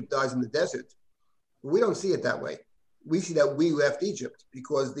left Egypt dies in the desert. We don't see it that way. We see that we left Egypt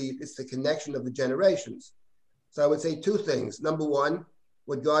because it's the connection of the generations. So I would say 2 things. Number one,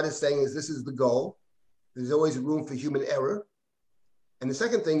 what God is saying is this is the goal. There's always room for human error. And the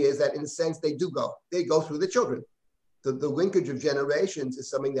second thing is that in a sense, they do go. They go through the children. The linkage of generations is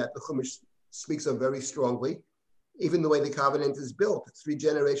something that the Chumash speaks of very strongly. Even the way the covenant is built, 3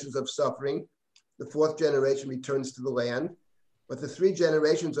 generations of suffering. The 4th generation returns to the land. But the 3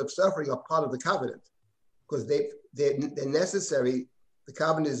 generations of suffering are part of the covenant because they're necessary. The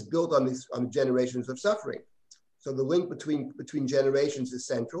covenant is built on the generations of suffering. So the link between generations is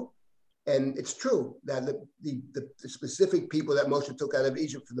central. And it's true that the specific people that Moshe took out of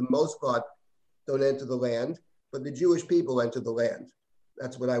Egypt, for the most part, don't enter the land, but the Jewish people enter the land.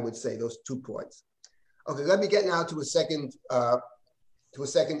 That's what I would say, those 2 points. Okay, let me get now to a second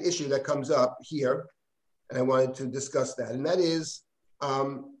issue that comes up here, and I wanted to discuss that. And that is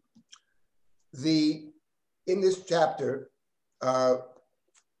in this chapter,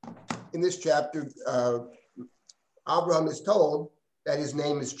 Abraham is told that his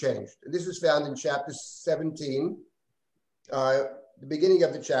name is changed. And this is found in chapter 17, the beginning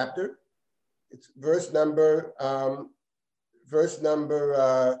of the chapter. It's verse number 5. Verse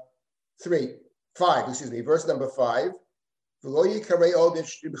number 5. V'lo yikarei od et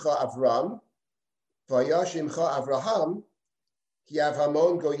shimcha Avram, v'yashimcha Avraham, ki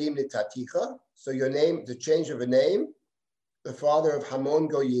Avhamon goyim netaticha. So your name, the change of a name, the father of Hamon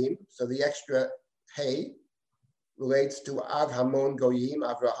goyim. So the extra hey relates to Avhamon goyim,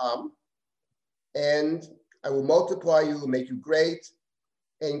 Avraham. And I will multiply you, make you great,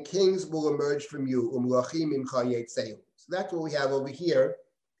 and kings will emerge from you. Umlachim imcha yetzeyu. So that's what we have over here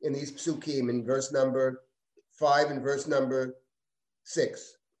in these psukim in verse number 5 and verse number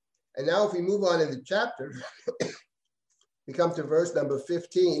 6. And now if we move on in the chapter, we come to verse number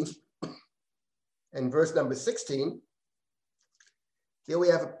 15 and verse number 16. Here we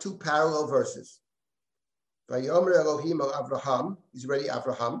have 2 parallel verses. Vayomer Elohim al Avraham, he's already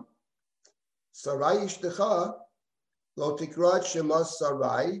Avraham. Sarai ishtecha lo tikrat shema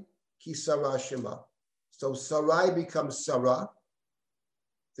Sarai ki Sarah shema. So Sarai becomes Sarah.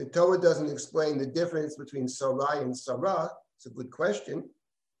 The Torah doesn't explain the difference between Sarai and Sarah. It's a good question.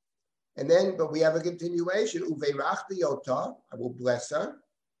 And then, but we have a continuation. Uveirachti ota, I will bless her.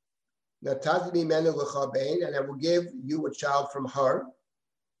 Natati mimenu lecha bein, and I will give you a child from her.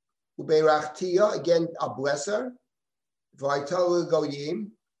 Uveirachtiya, again, I'll bless her. V'ayta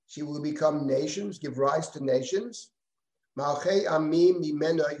goyim, she will become nations, give rise to nations. Malchei amim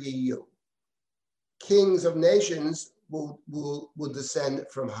mimena yiyu. Kings of nations will descend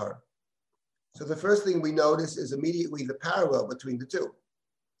from her. So the first thing we notice is immediately the parallel between the two.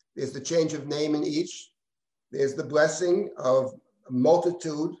 There's the change of name in each. There's the blessing of a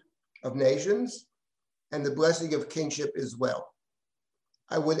multitude of nations and the blessing of kingship as well.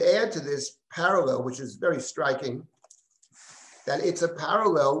 I would add to this parallel, which is very striking, that it's a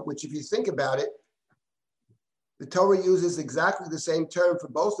parallel which, if you think about it, the Torah uses exactly the same term for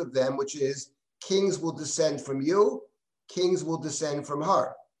both of them, which is kings will descend from you, kings will descend from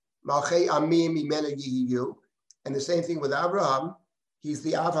her. Malchei amim mimena yihiyu. And the same thing with Abraham. He's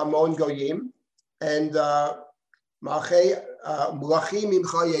the Av Hamon Goyim. And Malchei Mlachim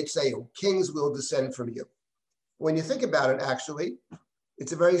mimcha yetzeu. Kings will descend from you. When you think about it, actually,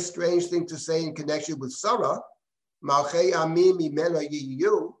 it's a very strange thing to say in connection with Sarah. Malchei amim mimena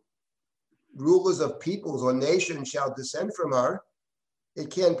yihiyu. Rulers of peoples or nations shall descend from her. It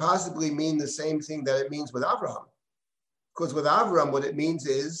can't possibly mean the same thing that it means with Abraham. Because with Abraham, what it means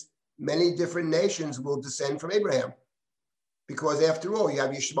is many different nations will descend from Abraham. Because after all, you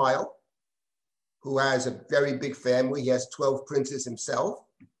have Ishmael, who has a very big family. He has 12 princes himself.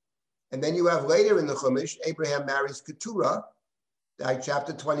 And then you have later in the Chumash, Abraham marries Keturah, like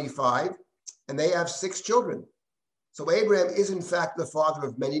chapter 25, and they have 6 children. So Abraham is in fact the father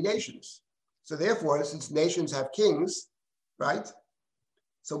of many nations. So therefore, since nations have kings, right?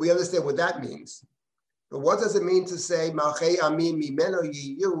 So we understand what that means. But what does it mean to say, Malchei amim mimeno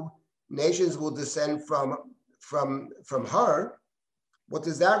yiyu, nations will descend from her? What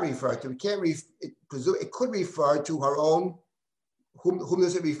does that refer to? It could refer to her own, whom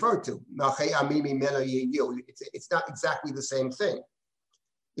does it refer to? Malchei amim mimeno yiyu. It's not exactly the same thing.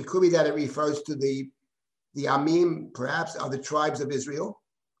 It could be that it refers to the amim, perhaps, are the tribes of Israel.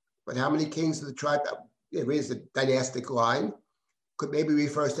 But how many kings of the tribe? There is a dynastic line. Could maybe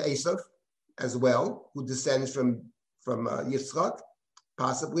refers to Esav as well, who descends from Yitzchak,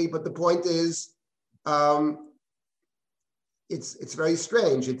 possibly. But the point is, it's very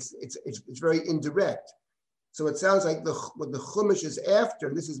strange. It's very indirect. So it sounds like what the Chumash is after.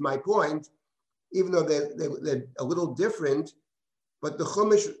 And this is my point, even though they're a little different, but the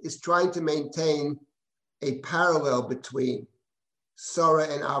Chumash is trying to maintain a parallel between Sarah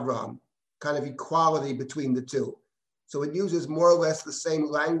and Abraham, kind of equality between the two. So it uses more or less the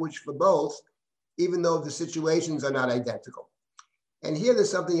same language for both, even though the situations are not identical. And here there's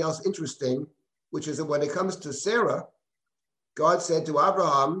something else interesting, which is that when it comes to Sarah, God said to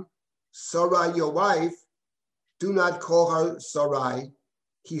Abraham, Sarai, your wife, do not call her Sarai,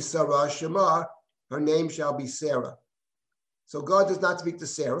 ki Sarah Shema, her name shall be Sarah. So God does not speak to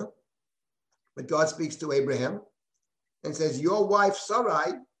Sarah, but God speaks to Abraham and says, your wife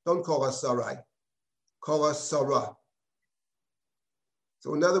Sarai, don't call her Sarai, call her Sarah.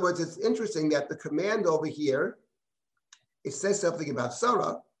 So in other words, it's interesting that the command over here, it says something about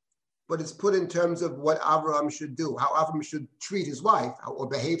Sarah, but it's put in terms of what Abraham should do, how Abraham should treat his wife, or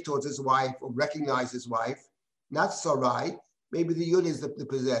behave towards his wife, or recognize his wife, not Sarai. Maybe the Yud is the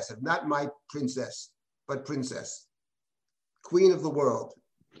possessive, not my princess, but princess, queen of the world.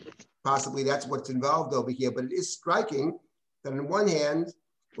 Possibly that's what's involved over here, but it is striking that on one hand,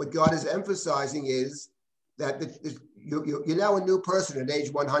 what God is emphasizing is that you're now a new person at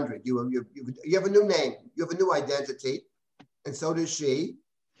age 100. You have a new name, you have a new identity, and so does she.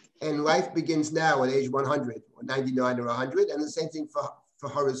 And life begins now at age 100, or 99 or 100, and the same thing for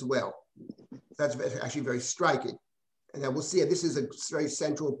her as well. That's actually very striking. And we'll see, this is a very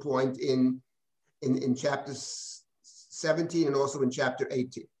central point in chapter 17 and also in chapter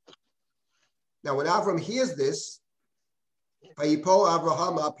 18. Now, when Avram hears this, when he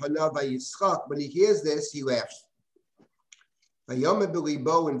hears this, he laughs. In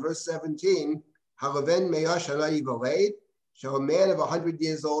verse 17, shall a man of 100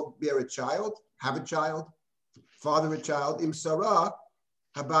 years old bear a child, have a child, father a child? Im Sarah,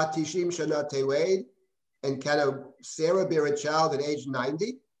 habat tishim shana teled, and can Sarah bear a child at age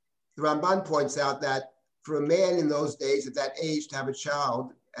 90? The Ramban points out that for a man in those days at that age to have a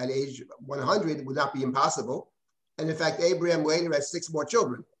child at age 100 would not be impossible. And in fact, Abraham later had 6 more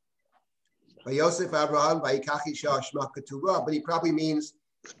children. But Yosef Abraham, but he probably means,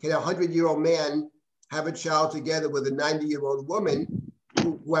 can a 100-year-old man have a child together with a 90-year-old woman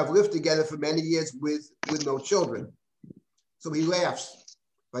who have lived together for many years with no children? So he laughs.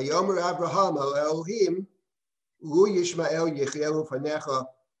 Vayomer Abraham el Elohim, Lu Yishmael Yechielu Fanecha,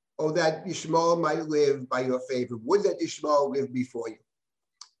 oh, that Yishmael might live by your favor. Would that Yishmael live before you?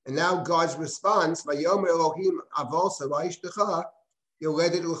 And now God's response, Vayomer Elohim Avol Sarai Shtecha,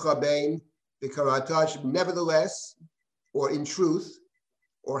 Yoledet Uchabein, V'karatash, nevertheless, or in truth,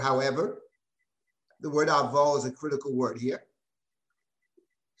 or however, The word avol is a critical word here.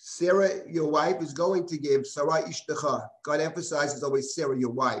 Sarah, your wife, is going to give Sarai Ishtecha. God emphasizes always Sarah,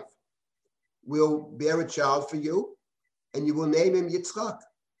 your wife, will bear a child for you, and you will name him Yitzchak.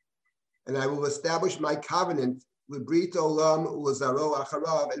 And I will establish my covenant with Brit Olam Ulazaro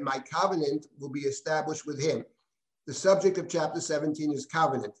Acharav, and my covenant will be established with him. The subject of chapter 17 is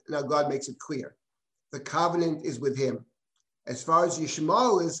covenant. Now God makes it clear. The covenant is with him. As far as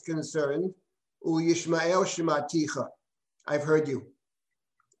Yishmael is concerned, U Yishmael Shematicha. I've heard you.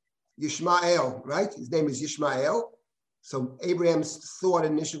 Yishmael, right? His name is Yishmael. So Abraham's thought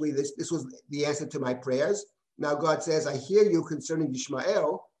initially, this was the answer to my prayers. Now God says, I hear you concerning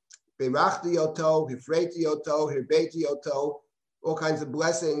Yishmael. Berachti Yoto, Hifreiti Yoto, Hirbeiti Yoto, all kinds of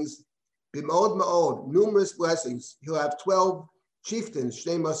blessings. B'mod ma'od, numerous blessings. He'll have 12 chieftains.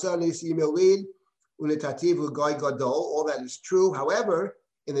 Shnei Masar Nisim Yolid, Unitativ L'Goy Gadol. All that is true. However,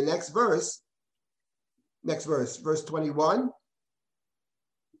 in the next verse, verse 21,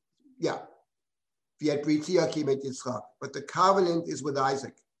 yeah. But the covenant is with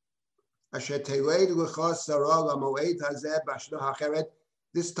Isaac.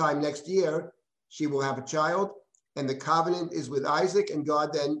 This time next year, she will have a child, and the covenant is with Isaac, and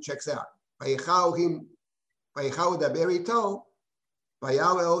God then checks out.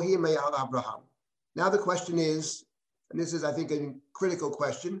 Now the question is, and this is, I think, a critical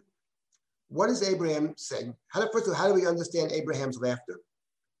question, what is Abraham saying? First of all, how do we understand Abraham's laughter?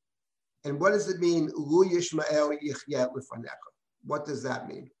 And what does it mean? What does that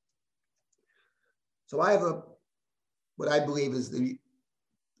mean? So I have what I believe is the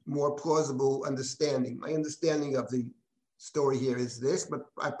more plausible understanding. My understanding of the story here is this, but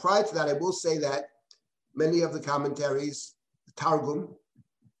prior to that, I will say that many of the commentaries, the Targum,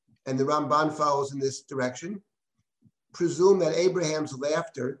 and the Ramban follows in this direction, presume that Abraham's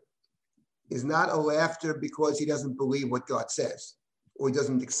laughter is not a laughter because he doesn't believe what God says, or he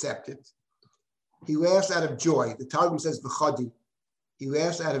doesn't accept it. He laughs out of joy. The Targum says, v'chadi. He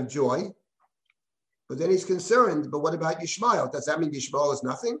laughs out of joy, but then he's concerned, but what about Yishmael? Does that mean Yishmael is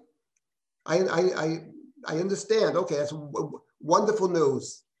nothing? I understand. Okay, that's wonderful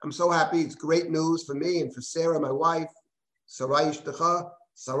news. I'm so happy. It's great news for me and for Sarah, my wife, Sarai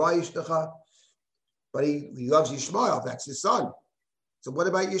Ishtecha. But he loves Yishmael. That's his son. So what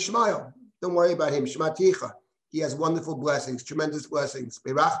about Yishmael? Don't worry about him. Shmaticha. He has wonderful blessings, tremendous blessings.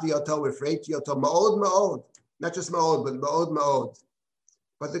 Berachti yoto, refreiti yoto, ma'od ma'od. Not just ma'od, but ma'od ma'od.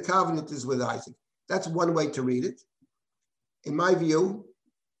 But the covenant is with Isaac. That's one way to read it. In my view,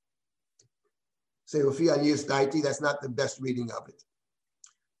 say that's not the best reading of it.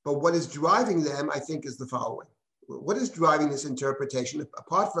 But what is driving them, I think, is the following. What is driving this interpretation?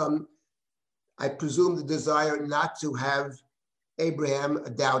 Apart from, I presume, the desire not to have Abraham a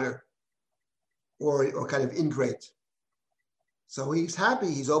doubter or kind of ingrate. So he's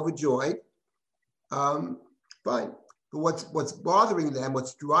happy, he's overjoyed. Fine. But what's bothering them,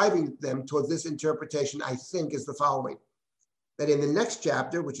 what's driving them towards this interpretation, I think, is the following. That in the next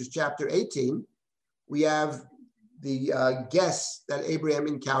chapter, which is chapter 18, we have the guests that Abraham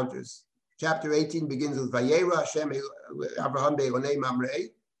encounters. Chapter 18 begins with Vayera Hashem Abraham Be'elonei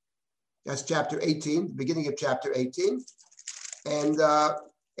Mamrei. That's chapter 18, the beginning of chapter 18. And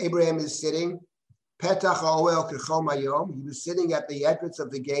Abraham is sitting, Petach ha'oel kechom hayom. He was sitting at the entrance of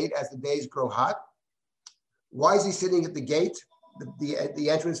the gate as the days grow hot. Why is he sitting at the gate, the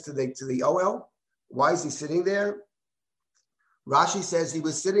entrance to the Oel? Why is he sitting there? Rashi says he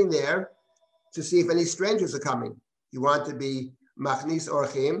was sitting there to see if any strangers are coming. He wanted to be machnis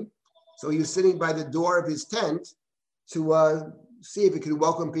orchim. So he was sitting by the door of his tent to see if he could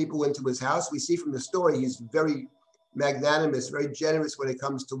welcome people into his house. We see from the story he's very magnanimous, very generous when it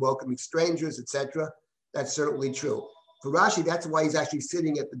comes to welcoming strangers, etc. That's certainly true. For Rashi, that's why he's actually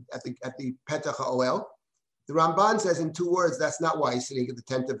sitting at the Petach HaOel. The Ramban says in 2 words, that's not why he's sitting at the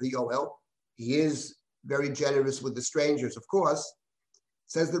tent of the Oel. He is very generous with the strangers, of course.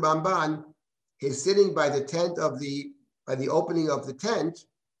 Says the Ramban, he's sitting by the tent by the opening of the tent,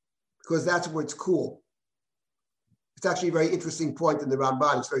 because that's where it's cool. It's actually a very interesting point in the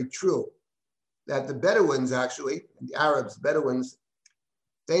Ramban. It's very true that the Bedouins, actually, the Arabs, Bedouins,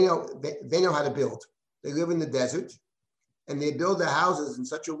 they know how to build. They live in the desert, and they build their houses in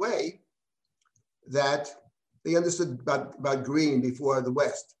such a way that they understood about green before the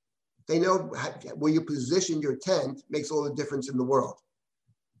West. They know where you position your tent makes all the difference in the world.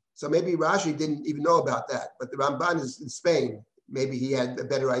 So maybe Rashi didn't even know about that, but the Ramban is in Spain. Maybe he had a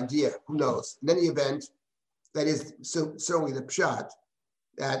better idea. Who knows? In any event, that is certainly the pshat.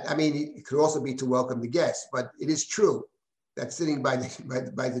 That, I mean, it could also be to welcome the guests, but it is true that's sitting by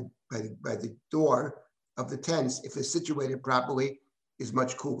the door of the tents, if they're situated properly, is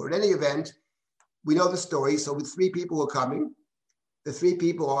much cooler. In any event, we know the story. So with 3 people are coming. The 3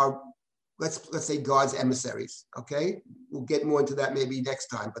 people are, let's say, God's emissaries. Okay, we'll get more into that maybe next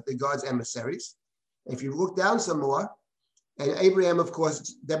time. But they're God's emissaries. And if you look down some more, and Abraham, of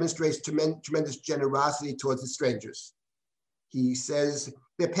course, demonstrates tremendous generosity towards the strangers. He says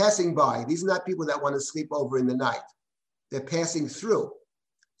they're passing by. These are not people that want to sleep over in the night. They're passing through.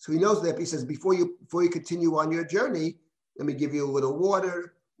 So he knows that. He says, before you continue on your journey, let me give you a little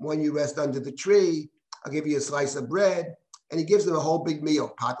water. When you rest under the tree, I'll give you a slice of bread. And he gives them a whole big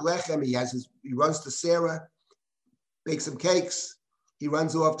meal. Pat lechem. He runs to Sarah, bakes some cakes. He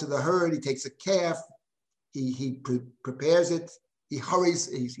runs off to the herd. He takes a calf. He prepares it. He hurries.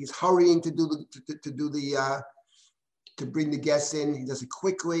 He's hurrying to bring the guests in. He does it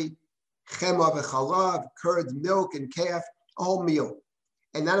quickly. Chema v'chalav, curd, milk, and calf, a whole meal.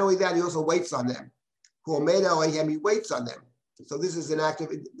 And not only that, he also waits on them. He waits on them. So this is an act of,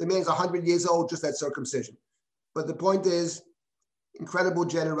 the man's 100 years old, just at circumcision. But the point is, incredible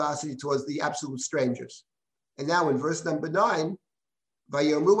generosity towards the absolute strangers. And now in verse number 9,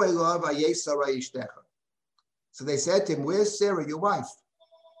 so they said to him, where's Sarah, your wife?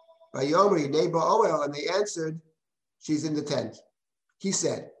 And they answered, she's in the tent. He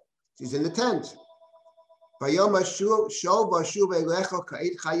said, she's in the tent.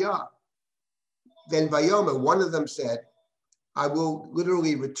 Then Vayomer, one of them said, I will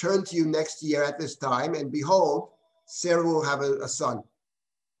literally return to you next year at this time, and behold, Sarah will have a son.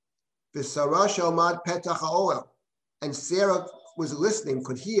 And Sarah was listening,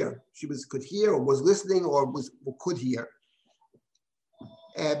 could hear. Could hear, or was listening, or could hear.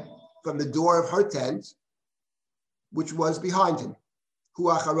 And from the door of her tent, which was behind him. Hu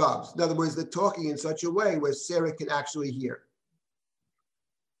acharab. In other words, they're talking in such a way where Sarah can actually hear.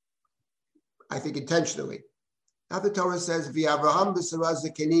 I think intentionally. Now the Torah says, V'Avraham v'Sarah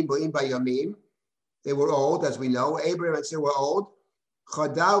zekenim bo'im bayamim. They were old, as we know. Abraham and Sarah were old.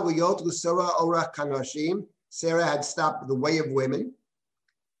 Chadal v'yot l'Sarah orach kanashim. Sarah had stopped the way of women.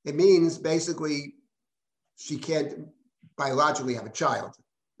 It means basically she can't biologically have a child.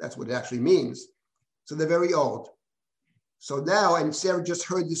 That's what it actually means. So they're very old. So now, and Sarah just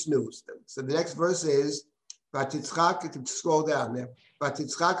heard this news. So the next verse is, Vatitzchak, scroll down there.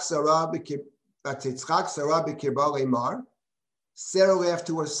 Vatitzchak Sarah b'kirba le'mar. Sarah laughed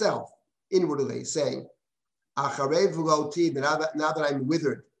to herself inwardly, saying, Acharei v'loti, now that I'm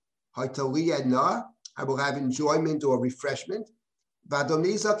withered, Haitali adna, I will have enjoyment or refreshment.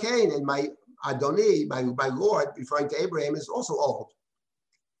 V'adoni zakein, and my Adoni, my Lord, referring to Abraham, is also old.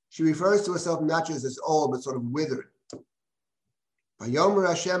 She refers to herself not just as old, but sort of withered. Vayomer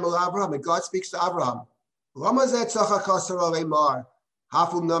Hashem el Abraham, and God speaks to Abraham. Lama zeh tzachaka Sarah le'mar,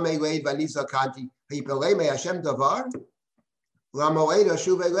 hafum namei leid v'ani zakanti, ha'ipelei me Hashem davar? Lama leid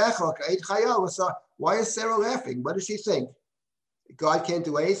ashuv elecha ka'ed chaya. Why is Sarah laughing? What does she think? God can't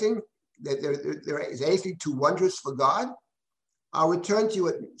do anything? That there is anything too wondrous for God? I'll return to you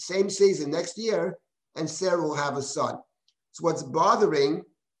at the same season next year, and Sarah will have a son. So what's bothering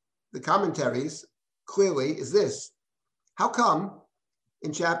the commentaries clearly is this. How come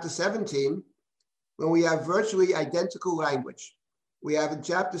in chapter 17, when we have virtually identical language, we have in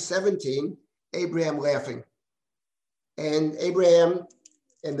chapter 17, Abraham laughing. And Abraham,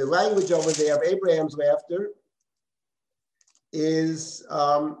 and the language over there of Abraham's laughter is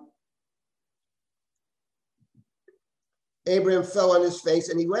Abraham fell on his face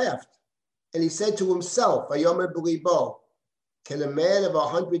and he laughed. And he said to himself, Vayomer b'libo, can a man of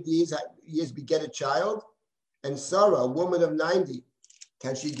 100 years beget a child? And Sarah, a woman of 90,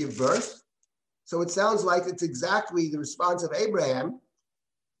 can she give birth? So it sounds like it's exactly the response of Abraham.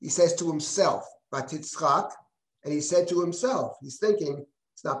 He says to himself, Vatitzchak, and he said to himself, he's thinking,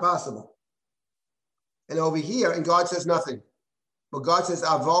 it's not possible. And over here, and God says nothing. But God says,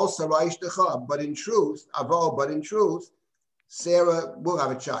 Avol Sarah ishtecha, but in truth, Sarah will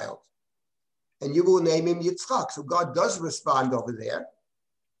have a child. And you will name him Yitzchak. So God does respond over there.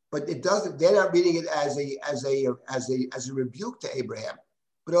 But it doesn't, they're not reading it as a rebuke to Abraham.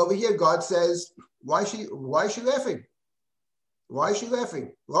 But over here, God says, why is she laughing? Why is she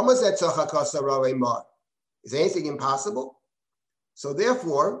laughing? Is anything impossible? So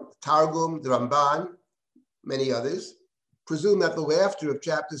therefore, Targum, the Ramban, many others, presume that the laughter of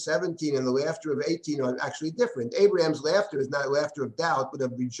chapter 17 and the laughter of 18 are actually different. Abraham's laughter is not a laughter of doubt, but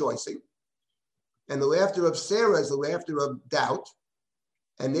of rejoicing. And the laughter of Sarah is the laughter of doubt.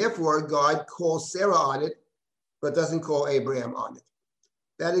 And therefore, God calls Sarah on it, but doesn't call Abraham on it.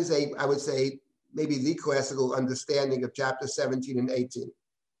 That is I would say, maybe the classical understanding of chapter 17 and 18.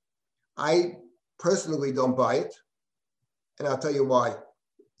 I personally don't buy it, and I'll tell you why.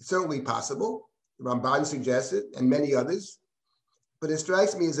 It's certainly possible. The Ramban suggests it, and many others, but it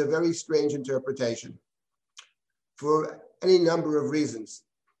strikes me as a very strange interpretation for any number of reasons.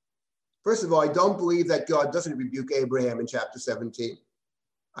 First of all, I don't believe that God doesn't rebuke Abraham in chapter 17.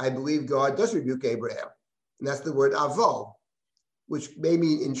 I believe God does rebuke Abraham, and that's the word avo, which may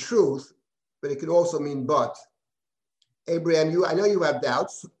mean in truth, but it could also mean but. Abraham, I know you have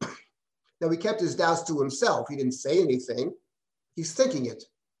doubts. Now, he kept his doubts to himself. He didn't say anything. He's thinking it.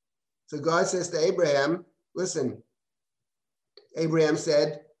 So God says to Abraham, listen, Abraham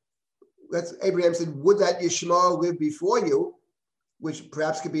said, would that Yishmael live before you, which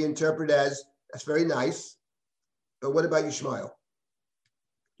perhaps could be interpreted as, that's very nice, but what about Yishmael?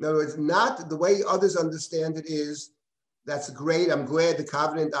 In other words, not the way others understand it is, that's great, I'm glad the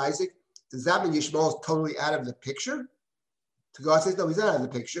covenant Isaac. Does that mean Yishmael is totally out of the picture? So God says, no, he's not out of the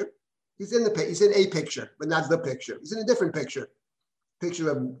picture. He's in a picture, but not the picture. He's in a different picture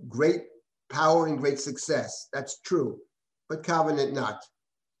of great power and great success. That's true, but covenant not.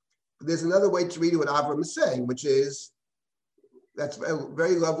 But there's another way to read what Avram is saying, which is, that's a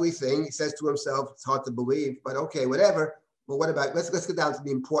very lovely thing. He says to himself, it's hard to believe, but okay, whatever. Well, what about, let's get down to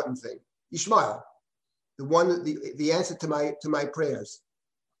the important thing. Yishmael, the answer to my prayers.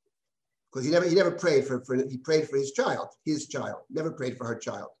 Because he never prayed he prayed for his child, never prayed for her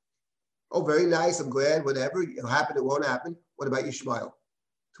child. Oh, very nice, I'm glad, whatever, it'll happen, it won't happen. What about Yishmael?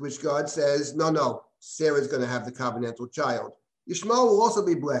 To which God says, no, Sarah's going to have the covenantal child. Yishmael will also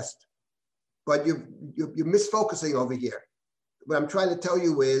be blessed, but you're misfocusing over here. What I'm trying to tell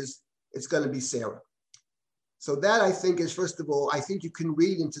you is it's going to be Sarah. So that I think is, first of all, I think you can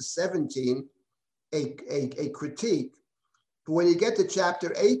read into 17 a critique. But when you get to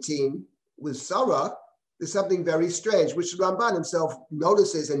chapter 18 with Sarah, there's something very strange, which Ramban himself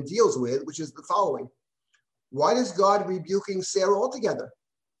notices and deals with, which is the following. Why is God rebuking Sarah altogether?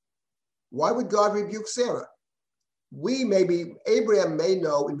 Why would God rebuke Sarah? Abraham may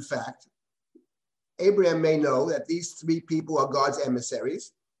know, in fact, that these three people are God's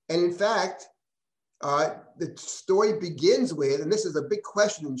emissaries. And in fact, the story begins with, and this is a big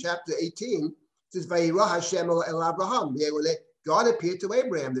question in chapter 18, it says, Vayirah Hashem el Abraham. God appeared to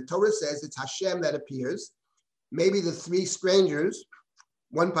Abraham. The Torah says it's Hashem that appears. Maybe the three strangers,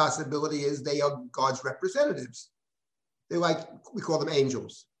 one possibility is they are God's representatives. They're like, we call them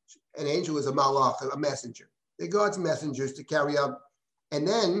angels. An angel is a malach, a messenger. They're God's messengers to carry out. And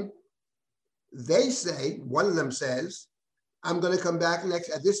then they say, one of them says, I'm going to come back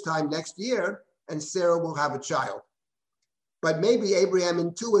at this time next year, and Sarah will have a child. But maybe Abraham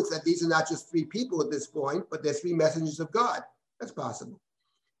intuits that these are not just three people at this point, but they're three messengers of God. That's possible.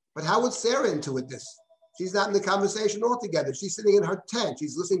 But how would Sarah intuit this? She's not in the conversation altogether. She's sitting in her tent.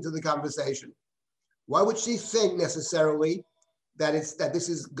 She's listening to the conversation. Why would she think necessarily that this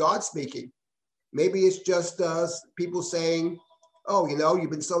is God speaking? Maybe it's just people saying, oh,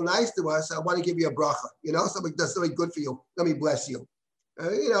 you've been so nice to us. I want to give you a bracha. Somebody does something good for you. Let me bless you.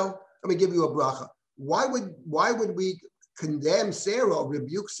 Let me give you a bracha. Why would we condemn Sarah or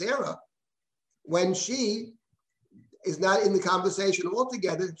rebuke Sarah when she is not in the conversation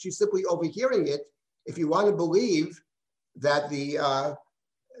altogether? She's simply overhearing it. If you want to believe that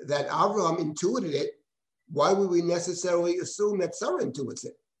that Avram intuited it, why would we necessarily assume that Sarah intuits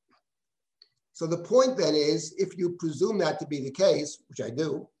it? So the point then is, if you presume that to be the case, which I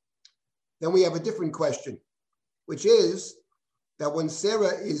do, then we have a different question, which is that when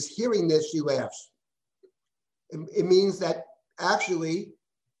Sarah is hearing this, she laughs. It means that actually,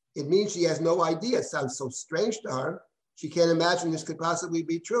 it means she has no idea. It sounds so strange to her. She can't imagine this could possibly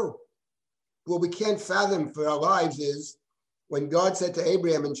be true. What we can't fathom for our lives is when God said to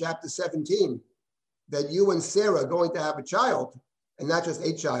Abraham in chapter 17 that you and Sarah are going to have a child, and not just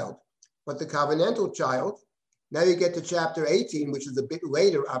a child, but the covenantal child. Now you get to chapter 18, which is a bit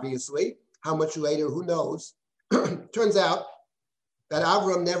later, obviously. How much later, who knows? Turns out that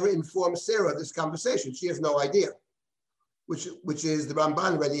Avram never informed Sarah this conversation. She has no idea, which is the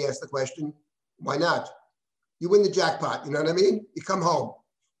Ramban already asked the question, why not? You win the jackpot, you know what I mean? You come home.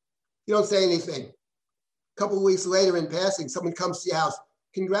 You don't say anything. A couple of weeks later in passing, someone comes to your house.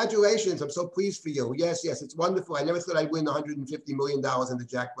 Congratulations, I'm so pleased for you. Yes, it's wonderful. I never thought I'd win $150 million in the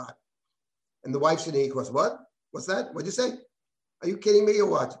jackpot. And the wife's sitting across, what? What's that? What'd you say? Are you kidding me or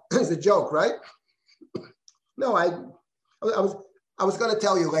what? It's a joke, right? No, I was going to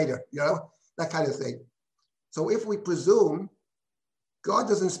tell you later, that kind of thing. So if we presume God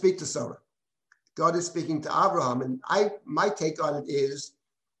doesn't speak to Sarah, God is speaking to Abraham, and my take on it is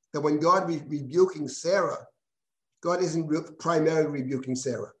that when God is rebuking Sarah, God isn't primarily rebuking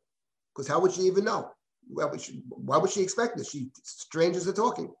Sarah. Because how would she even know? Why would she expect this? Strangers are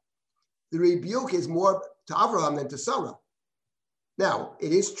talking. The rebuke is more to Abraham than to Sarah. Now,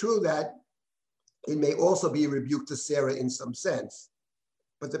 it is true that it may also be a rebuke to Sarah in some sense,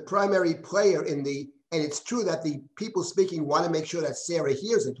 but the primary player and it's true that the people speaking want to make sure that Sarah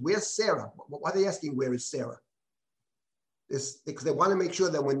hears it. Where's Sarah? Why are they asking where is Sarah? Because they want to make sure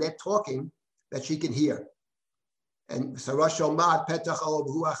that when they're talking, that she can hear. And Sarah Shomad Petach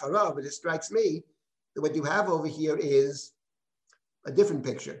Hu Acharav, but it strikes me that what you have over here is a different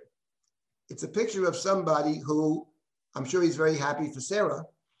picture. It's a picture of somebody who, I'm sure he's very happy for Sarah,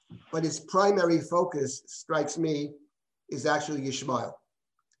 but his primary focus, strikes me, is actually Yishmael.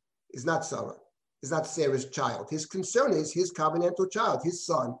 It's not Sarah. It's not Sarah's child. His concern is his covenantal child, his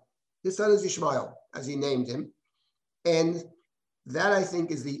son. His son is Yishmael, as he named him. And that, I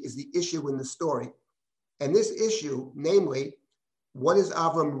think, is the issue in the story. And this issue, namely, what is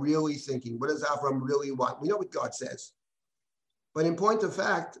Avram really thinking? What does Avram really want? We know what God says. But in point of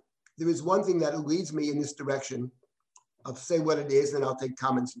fact, there is one thing that leads me in this direction. I'll say what it is, and I'll take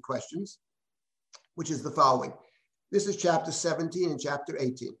comments and questions, which is the following. This is chapter 17 and chapter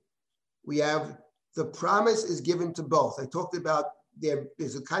 18. We have the promise is given to both. I talked about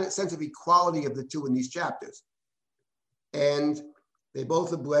there's a kind of sense of equality of the two in these chapters. And they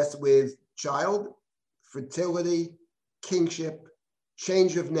both are blessed with child, fertility, kingship,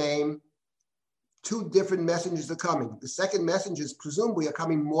 change of name. Two different messengers are coming. The second messengers presumably are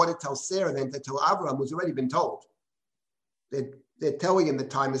coming more to tell Sarah than to tell Abraham, who's already been told. They're telling him the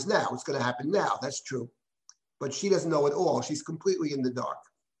time is now. It's going to happen now. That's true. But she doesn't know at all. She's completely in the dark.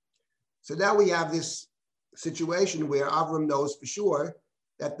 So now we have this situation where Avram knows for sure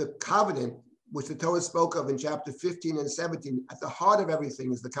that the covenant, which the Torah spoke of in chapter 15 and 17, at the heart of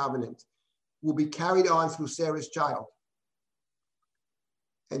everything is the covenant, will be carried on through Sarah's child.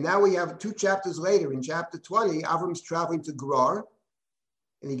 And now we have 2 chapters later, in chapter 20, Avram's traveling to Gerar,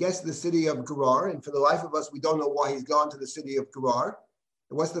 and he gets to the city of Gerar, and for the life of us, we don't know why he's gone to the city of Gerar.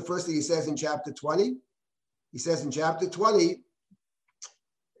 And what's the first thing he says in chapter 20? He says in chapter 20,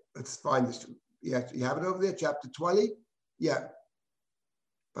 let's find this. Yeah, you have it over there, chapter 20? Yeah.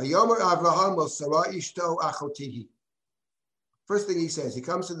 Vayomer Avraham lo Sarah ishto achotihi. First thing he says, he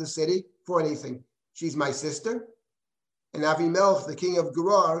comes to the city for anything. She's my sister. And Avimelech, the king of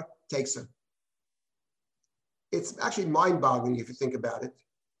Gerar, takes her. It's actually mind-boggling if you think about it.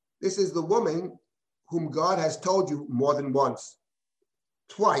 This is the woman whom God has told you more than once,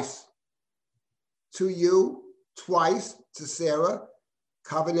 twice. To you, twice, to Sarah,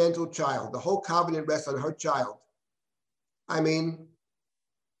 covenantal child. The whole covenant rests on her child. I mean,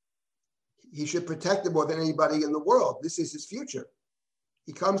 he should protect her more than anybody in the world. This is his future.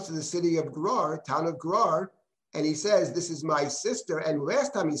 He comes to the city of Gerar, town of Gerar, and he says, this is my sister. And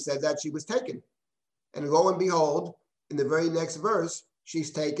last time he said that, she was taken. And lo and behold, in the very next verse,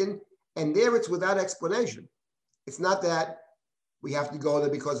 she's taken. And there it's without explanation. It's not that we have to go there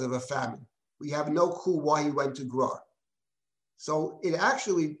because of a famine. We have no clue why he went to Gerar. So it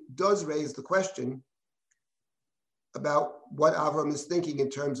actually does raise the question about what Avram is thinking in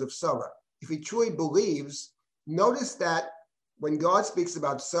terms of Sarah. If he truly believes, notice that when God speaks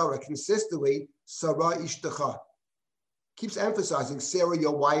about Sarah consistently, Sarah ishtacha, keeps emphasizing Sarah,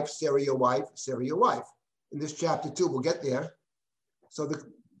 your wife, Sarah, your wife, Sarah, your wife. In this chapter 2, we'll get there. So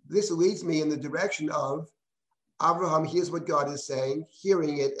this leads me in the direction of Abraham hears what God is saying,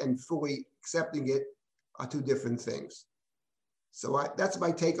 hearing it and fully accepting it are 2 different things. So that's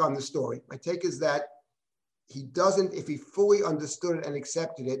my take on the story. My take is that he doesn't, if he fully understood it and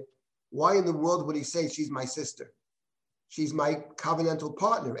accepted it, why in the world would he say, she's my sister? She's my covenantal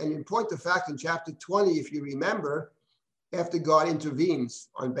partner. And in point of fact, in chapter 20, if you remember, after God intervenes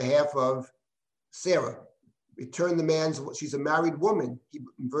on behalf of Sarah, return the man's, she's a married woman.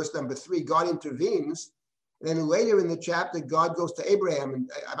 In verse number 3, God intervenes. And then later in the chapter, God goes to Abraham,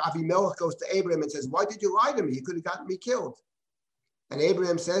 and Avimelech goes to Abraham and says, why did you lie to me? You could have gotten me killed. And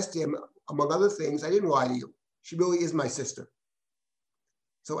Abraham says to him, among other things, I didn't lie to you. She really is my sister.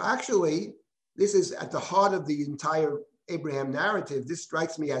 So actually, this is at the heart of the entire Abraham narrative. This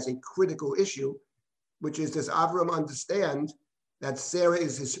strikes me as a critical issue, which is, does Avram understand that Sarah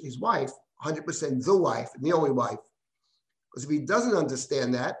is his wife, 100% the wife, and the only wife? Because if he doesn't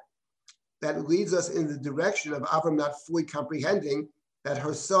understand that, that leads us in the direction of Avram not fully comprehending that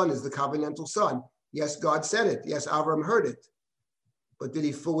her son is the covenantal son. Yes, God said it. Yes, Avram heard it. But did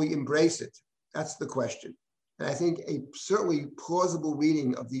he fully embrace it? That's the question. And I think a certainly plausible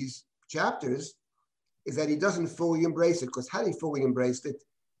reading of these chapters is that he doesn't fully embrace it, because had he fully embraced it,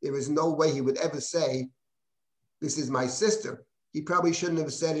 there is no way he would ever say, this is my sister. He probably shouldn't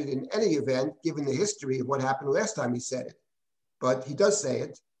have said it in any event, given the history of what happened last time he said it. But he does say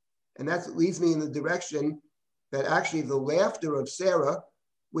it. And that leads me in the direction that actually the laughter of Sarah,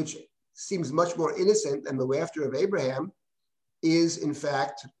 which seems much more innocent than the laughter of Abraham, is in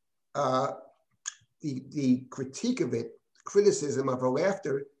fact the critique of it, criticism of her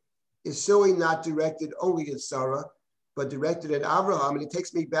laughter, is certainly not directed only at Sarah, but directed at Abraham. And it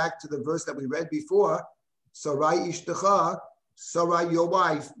takes me back to the verse that we read before, Sarai Ishtecha, Sarai, your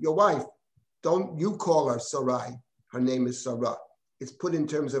wife. Don't you call her Sarai. Her name is Sarah. It's put in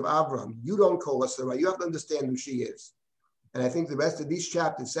terms of Abraham. You don't call her Sarai. You have to understand who she is. And I think the rest of these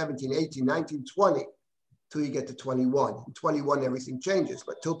chapters, 17, 18, 19, 20, till you get to 21. In 21, everything changes.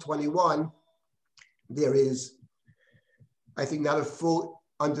 But till 21, there is, I think, not a full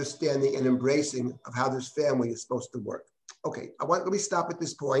understanding and embracing of how this family is supposed to work. Okay, let me stop at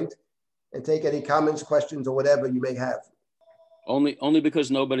this point and take any comments, questions, or whatever you may have. Only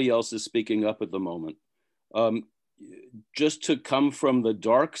because nobody else is speaking up at the moment. Just to come from the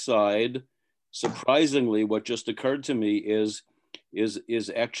dark side, surprisingly, what just occurred to me is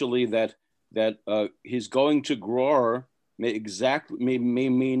actually that he's going to Gror may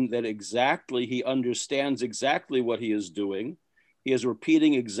mean that exactly he understands exactly what he is doing. He is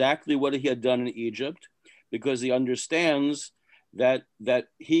repeating exactly what he had done in Egypt, because he understands that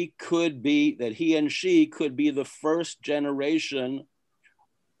he and she could be the first generation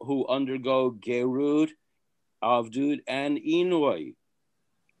who undergo Gerut, Avdud, and Inui.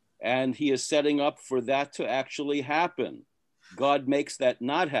 And he is setting up for that to actually happen. God makes that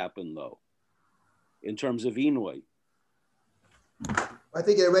not happen, though, in terms of Inui. I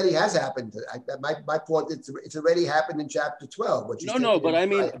think it already has happened. My point, it's already happened in chapter 12.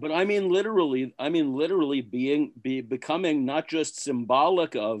 But I mean literally becoming not just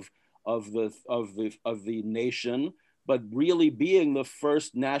symbolic of the nation, but really being the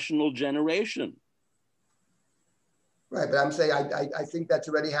first national generation. Right, but I'm saying I think that's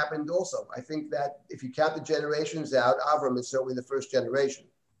already happened also. I think that if you count the generations out, Avram is certainly the first generation.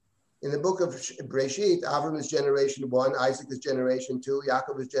 In the book of Breshit, Avram is generation 1, Isaac is generation 2,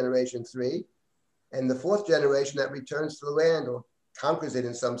 Yaakov is generation 3, and the fourth generation that returns to the land or conquers it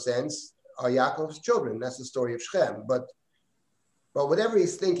in some sense are Yaakov's children. That's the story of Shechem. But whatever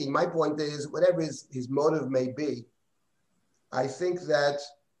he's thinking, my point is, whatever his motive may be, I think that,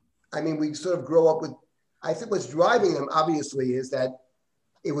 we sort of grow up with, I think what's driving them obviously is that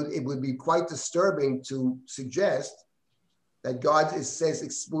it would be quite disturbing to suggest that God says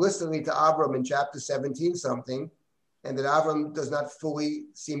explicitly to Avram in chapter 17 something, and that Avram does not fully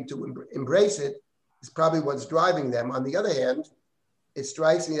seem to embrace it, is probably what's driving them. On the other hand, it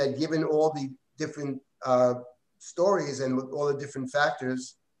strikes me that given all the different stories and all the different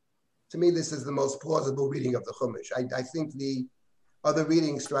factors, to me, this is the most plausible reading of the Chumash. I think the other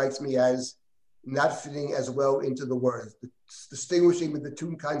reading strikes me as not fitting as well into the words, distinguishing with the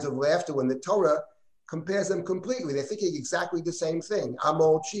two kinds of laughter when the Torah compares them completely. They're thinking exactly the same thing. I'm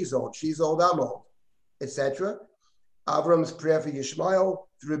old, she's old, I'm old, etc. Avram's prayer for Yishmael,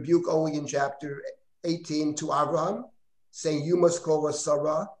 the rebuke only in chapter 18 to Avraham, saying, you must call her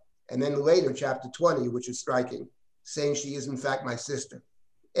Sarah. And then later, chapter 20, which is striking, saying she is in fact my sister.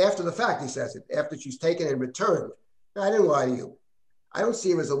 After the fact, he says it, after she's taken and returned. Now, I didn't lie to you. I don't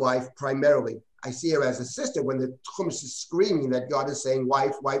see her as a wife primarily. I see her as a sister when the Chumash is screaming that God is saying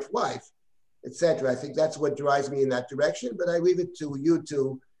wife, wife, wife, etc. I think that's what drives me in that direction, but I leave it to you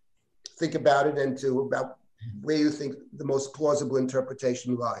to think about it and about where you think the most plausible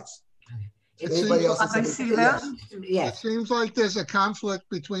interpretation lies. Anybody else? Yes. It seems like there's a conflict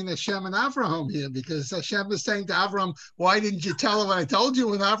between Hashem and Avraham here, because Hashem is saying to Avraham, why didn't you tell her when I told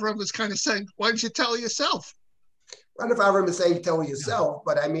you? And Avraham is kind of saying, why didn't you tell yourself? I don't know if Avraham is saying tell yourself,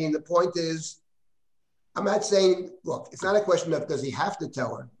 but the point is, I'm not saying, look, it's not a question of does he have to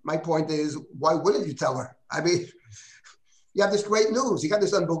tell her. My point is, why wouldn't you tell her? You have this great news. You got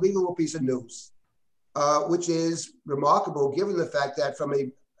this unbelievable piece of news, which is remarkable given the fact that from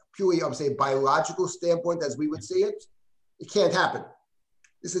a purely, I would say, biological standpoint, as we would see it, it can't happen.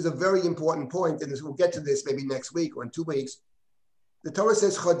 This is a very important point, and we'll get to this maybe next week or in 2 weeks. The Torah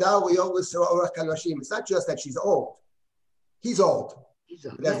says, it's not just that she's old. He's old.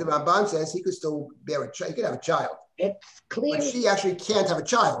 But as the Ramban says, he could still bear a child. He could have a child. It's clear. But she actually can't have a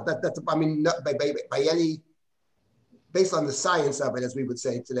child. Based on the science of it, as we would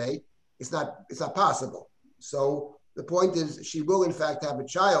say today, it's not possible. So the point is, she will in fact have a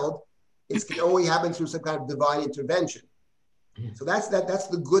child. It can only happen through some kind of divine intervention. So that's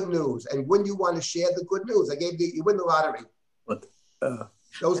the good news. And when you want to share the good news, you win the lottery. But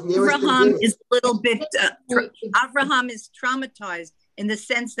Those nearest Abraham is a little bit, Abraham is traumatized in the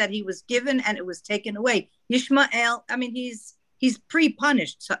sense that he was given and it was taken away. Yishmael, I mean, he's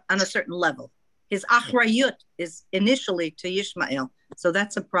pre-punished on a certain level. His achrayut is initially to Yishmael. So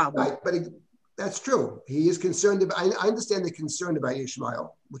that's a problem. Right, but that's true. He is concerned about, I understand the concern about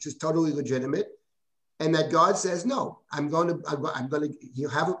Ishmael, which is totally legitimate. And that God says, no, I'm going to, you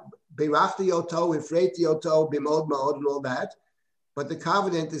have Beirachti Yoto, Ifreiti Yoto, Bimod Maod, and all that. But the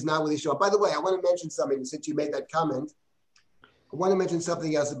covenant is not with Ishmael. By the way, I want to mention something, since you made that comment. I want to mention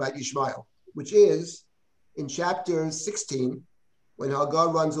something else about Ishmael, which is in chapter 16, when Hagar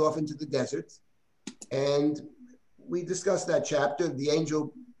runs off into the desert. And we discussed that chapter. The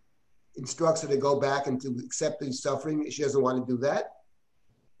angel instructs her to go back and to accept the suffering. She doesn't want to do that.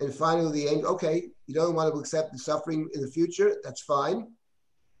 And finally, the angel, okay, you don't want to accept the suffering in the future. That's fine.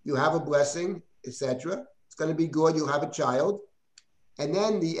 You have a blessing, etc. It's going to be good. You'll have a child. And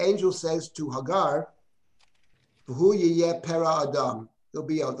then the angel says to Hagar, "Hu yiyeh pera adam." He'll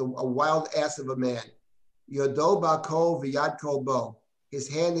be a wild ass of a man. Yodo ba'kol v'yad kol bo. His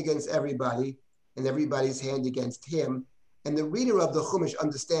hand against everybody, and everybody's hand against him. And the reader of the Chumash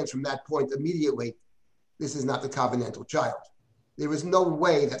understands from that point immediately, this is not the covenantal child. There is no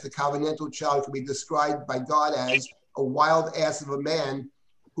way that the covenantal child can be described by God as a wild ass of a man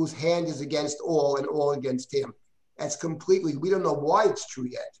whose hand is against all and all against him. That's completely, we don't know why it's true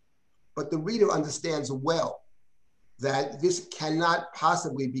yet, but the reader understands well that this cannot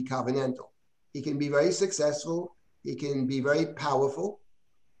possibly be covenantal. He can be very successful, he can be very powerful,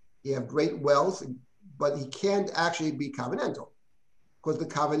 he have great wealth, but he can't actually be covenantal. Because the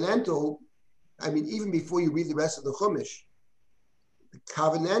covenantal, I mean, even before you read the rest of the Chumash, the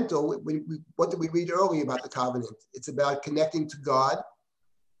covenantal, what did we read earlier about the covenant? It's about connecting to God.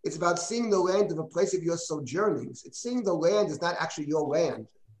 It's about seeing the land of a place of your sojournings. It's seeing the land is not actually your land.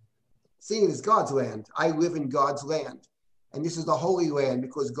 Seeing it as God's land. I live in God's land. And this is the holy land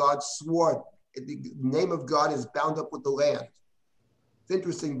because God swore, the name of God is bound up with the land. It's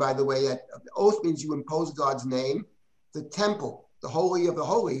interesting, by the way, that oath means you impose God's name. The temple, the holy of the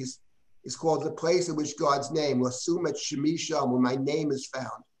holies, is called the place in which God's name, Wasumet Shemisham, where my name is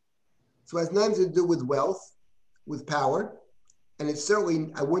found. So it has nothing to do with wealth, with power. And it's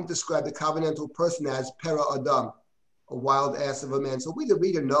certainly, I wouldn't describe the covenantal person as Pera Adam, a wild ass of a man. So we, the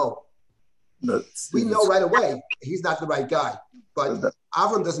reader, know. We know right away he's not the right guy. But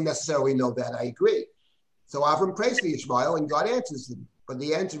Avram doesn't necessarily know that, I agree. So Avram prays for Ishmael and God answers him. But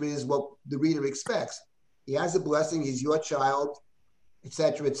the answer is what the reader expects. He has a blessing, he's your child,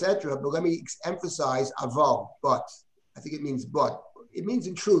 etc., etc. But let me emphasize aval, but. I think it means but. It means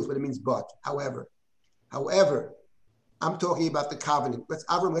in truth, but it means but. However, I'm talking about the covenant.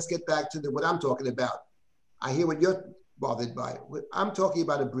 Let's get back to what I'm talking about. I hear what you're bothered by. I'm talking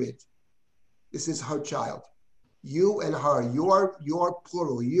about a Brit. This is her child. You and her, your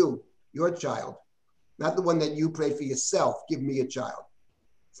plural, your child. Not the one that you pray for yourself, give me a child.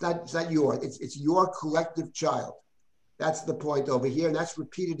 It's not yours, it's your collective child. That's the point over here, and that's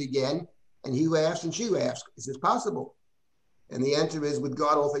repeated again. And he laughs and she laughs. Is this possible? And the answer is, with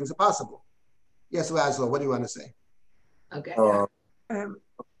God, all things are possible. Yes, Laszlo, what do you want to say? Okay.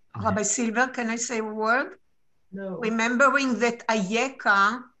 Rabbi Silber, can I say a word? No. Remembering that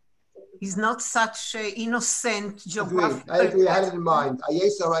Ayeka is not such an innocent geographical. I agree. I had it in mind. I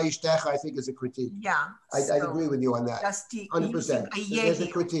think is a critique. Yeah. I agree with you on that. 100%. There's a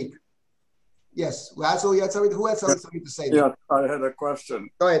critique. Yes. Laszlo, you had something? Who had something to say? Yeah, I had a question.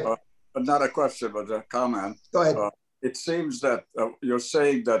 Go ahead. But not a question, but a comment. Go ahead. It seems that you're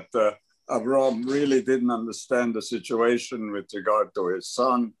saying that Abraham really didn't understand the situation with regard to his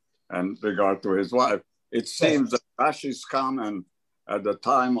son and regard to his wife. It seems that Rashi's comment at the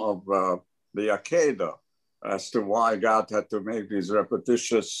time of the Akedah as to why God had to make these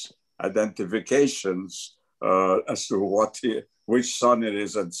repetitious identifications as to which son it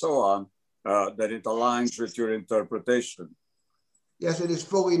is and so on, that it aligns with your interpretation. Yes, it is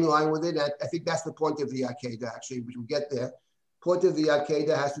fully in line with it. I think that's the point of the Akedah, actually, which we'll get there. Point of the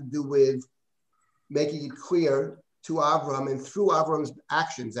Akedah has to do with making it clear to Avram and through Avram's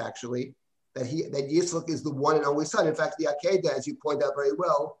actions, actually, that Yitzchak is the one and only son. In fact, the Akedah, as you point out very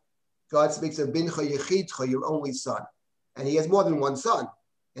well, God speaks of Bincha Yechidcha, your only son. And he has more than one son,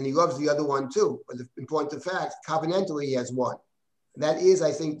 and he loves the other one too. But in point of fact, covenantally, he has one. And that is,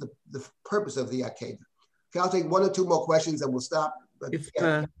 I think, the purpose of the Akedah. Okay, I'll take one or two more questions and we'll stop. But,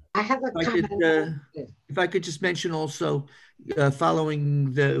 I have a comment. If I could just mention also,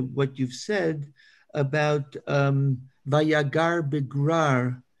 following what you've said about Vayagar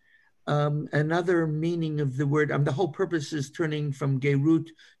Begrar, another meaning of the word. The whole purpose is turning from Geirut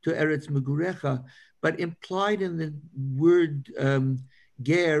to Eretz Megurecha, but implied in the word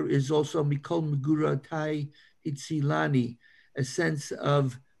ger is also mikol meguratai hitzilani, a sense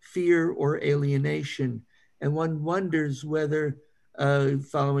of fear or alienation. And one wonders whether,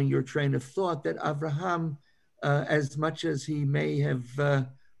 following your train of thought, that Avraham, as much as he may have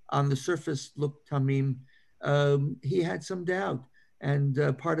on the surface looked tamim, he had some doubt.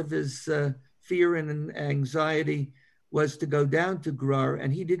 And part of his fear and anxiety was to go down to Gerar,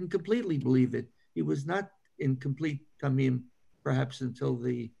 and he didn't completely believe it. He was not in complete tamim, perhaps until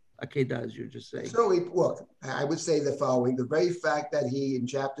the Akedah, as you're just saying. Certainly, look, I would say the following. The very fact that he, in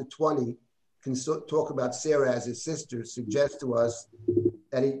chapter 20, can talk about Sarah as his sister suggests to us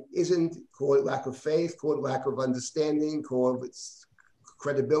that he isn't, call it lack of faith, call it lack of understanding, call it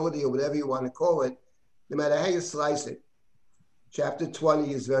credibility, or whatever you want to call it. No matter how you slice it, chapter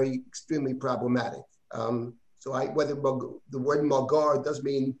 20 is very extremely problematic. Whether the word magar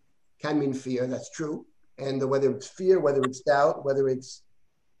can mean fear, that's true. And whether it's fear, whether it's doubt, whether it's,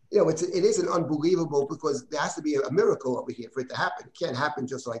 it isn't unbelievable, because there has to be a miracle over here for it to happen. It can't happen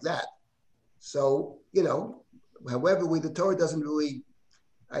just like that. So, however, the Torah doesn't really,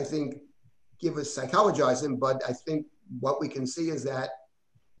 I think, give us psychologizing, but I think what we can see is that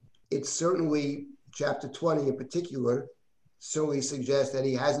it's certainly, chapter 20 in particular, certainly suggests that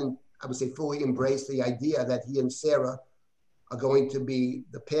he hasn't, I would say, fully embraced the idea that he and Sarah are going to be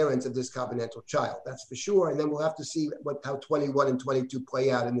the parents of this covenantal child. That's for sure. And then we'll have to see how 21 and 22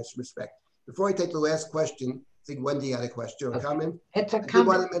 play out in this respect. Before I take the last question, I think Wendy had a question or a comment. It's a comment.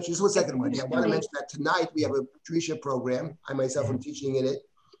 I want to mention, just 1 second, Wendy. I want to mention that tonight we have a Drisha program. I myself am teaching in it.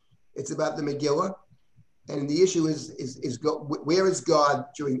 It's about the Megillah. And the issue is where is God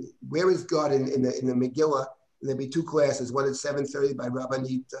in the Megillah? And there'll be 2 classes. One at 7:30 by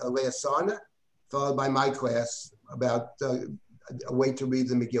Rabbanit Leah Sarna, followed by my class about a way to read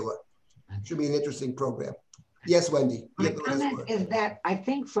the Megillah. Should be an interesting program. Yes, Wendy. My comment is that I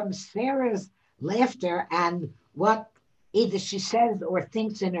think from Sarah's laughter and what either she says or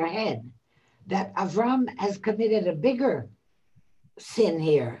thinks in her head, that Avram has committed a bigger sin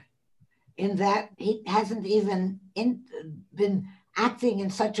here, in that he hasn't even been acting in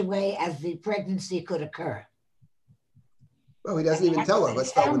such a way as the pregnancy could occur. Well, he doesn't even tell her. Let's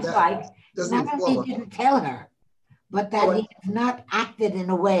start with that. Not only he didn't tell her, but that he has not acted in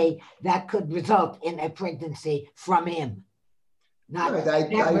a way that could result in a pregnancy from him. Not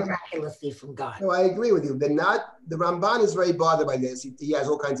miraculously from God. No, I agree with you. The Ramban is very bothered by this. He has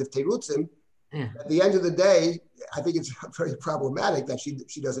all kinds of terutzim. Yeah. At the end of the day, I think it's very problematic that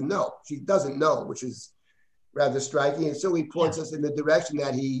she doesn't know. She doesn't know, which is rather striking. And so he points us in the direction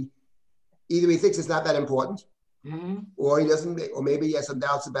that either he thinks it's not that important, or he doesn't, or maybe he has some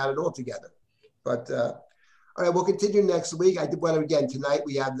doubts about it altogether. But all right, we'll continue next week. I did want to, again, tonight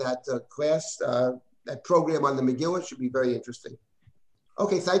we have that class, that program on the Megillah. Should be very interesting.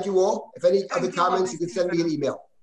 Okay, thank you all. If any other comments, you can send me an email.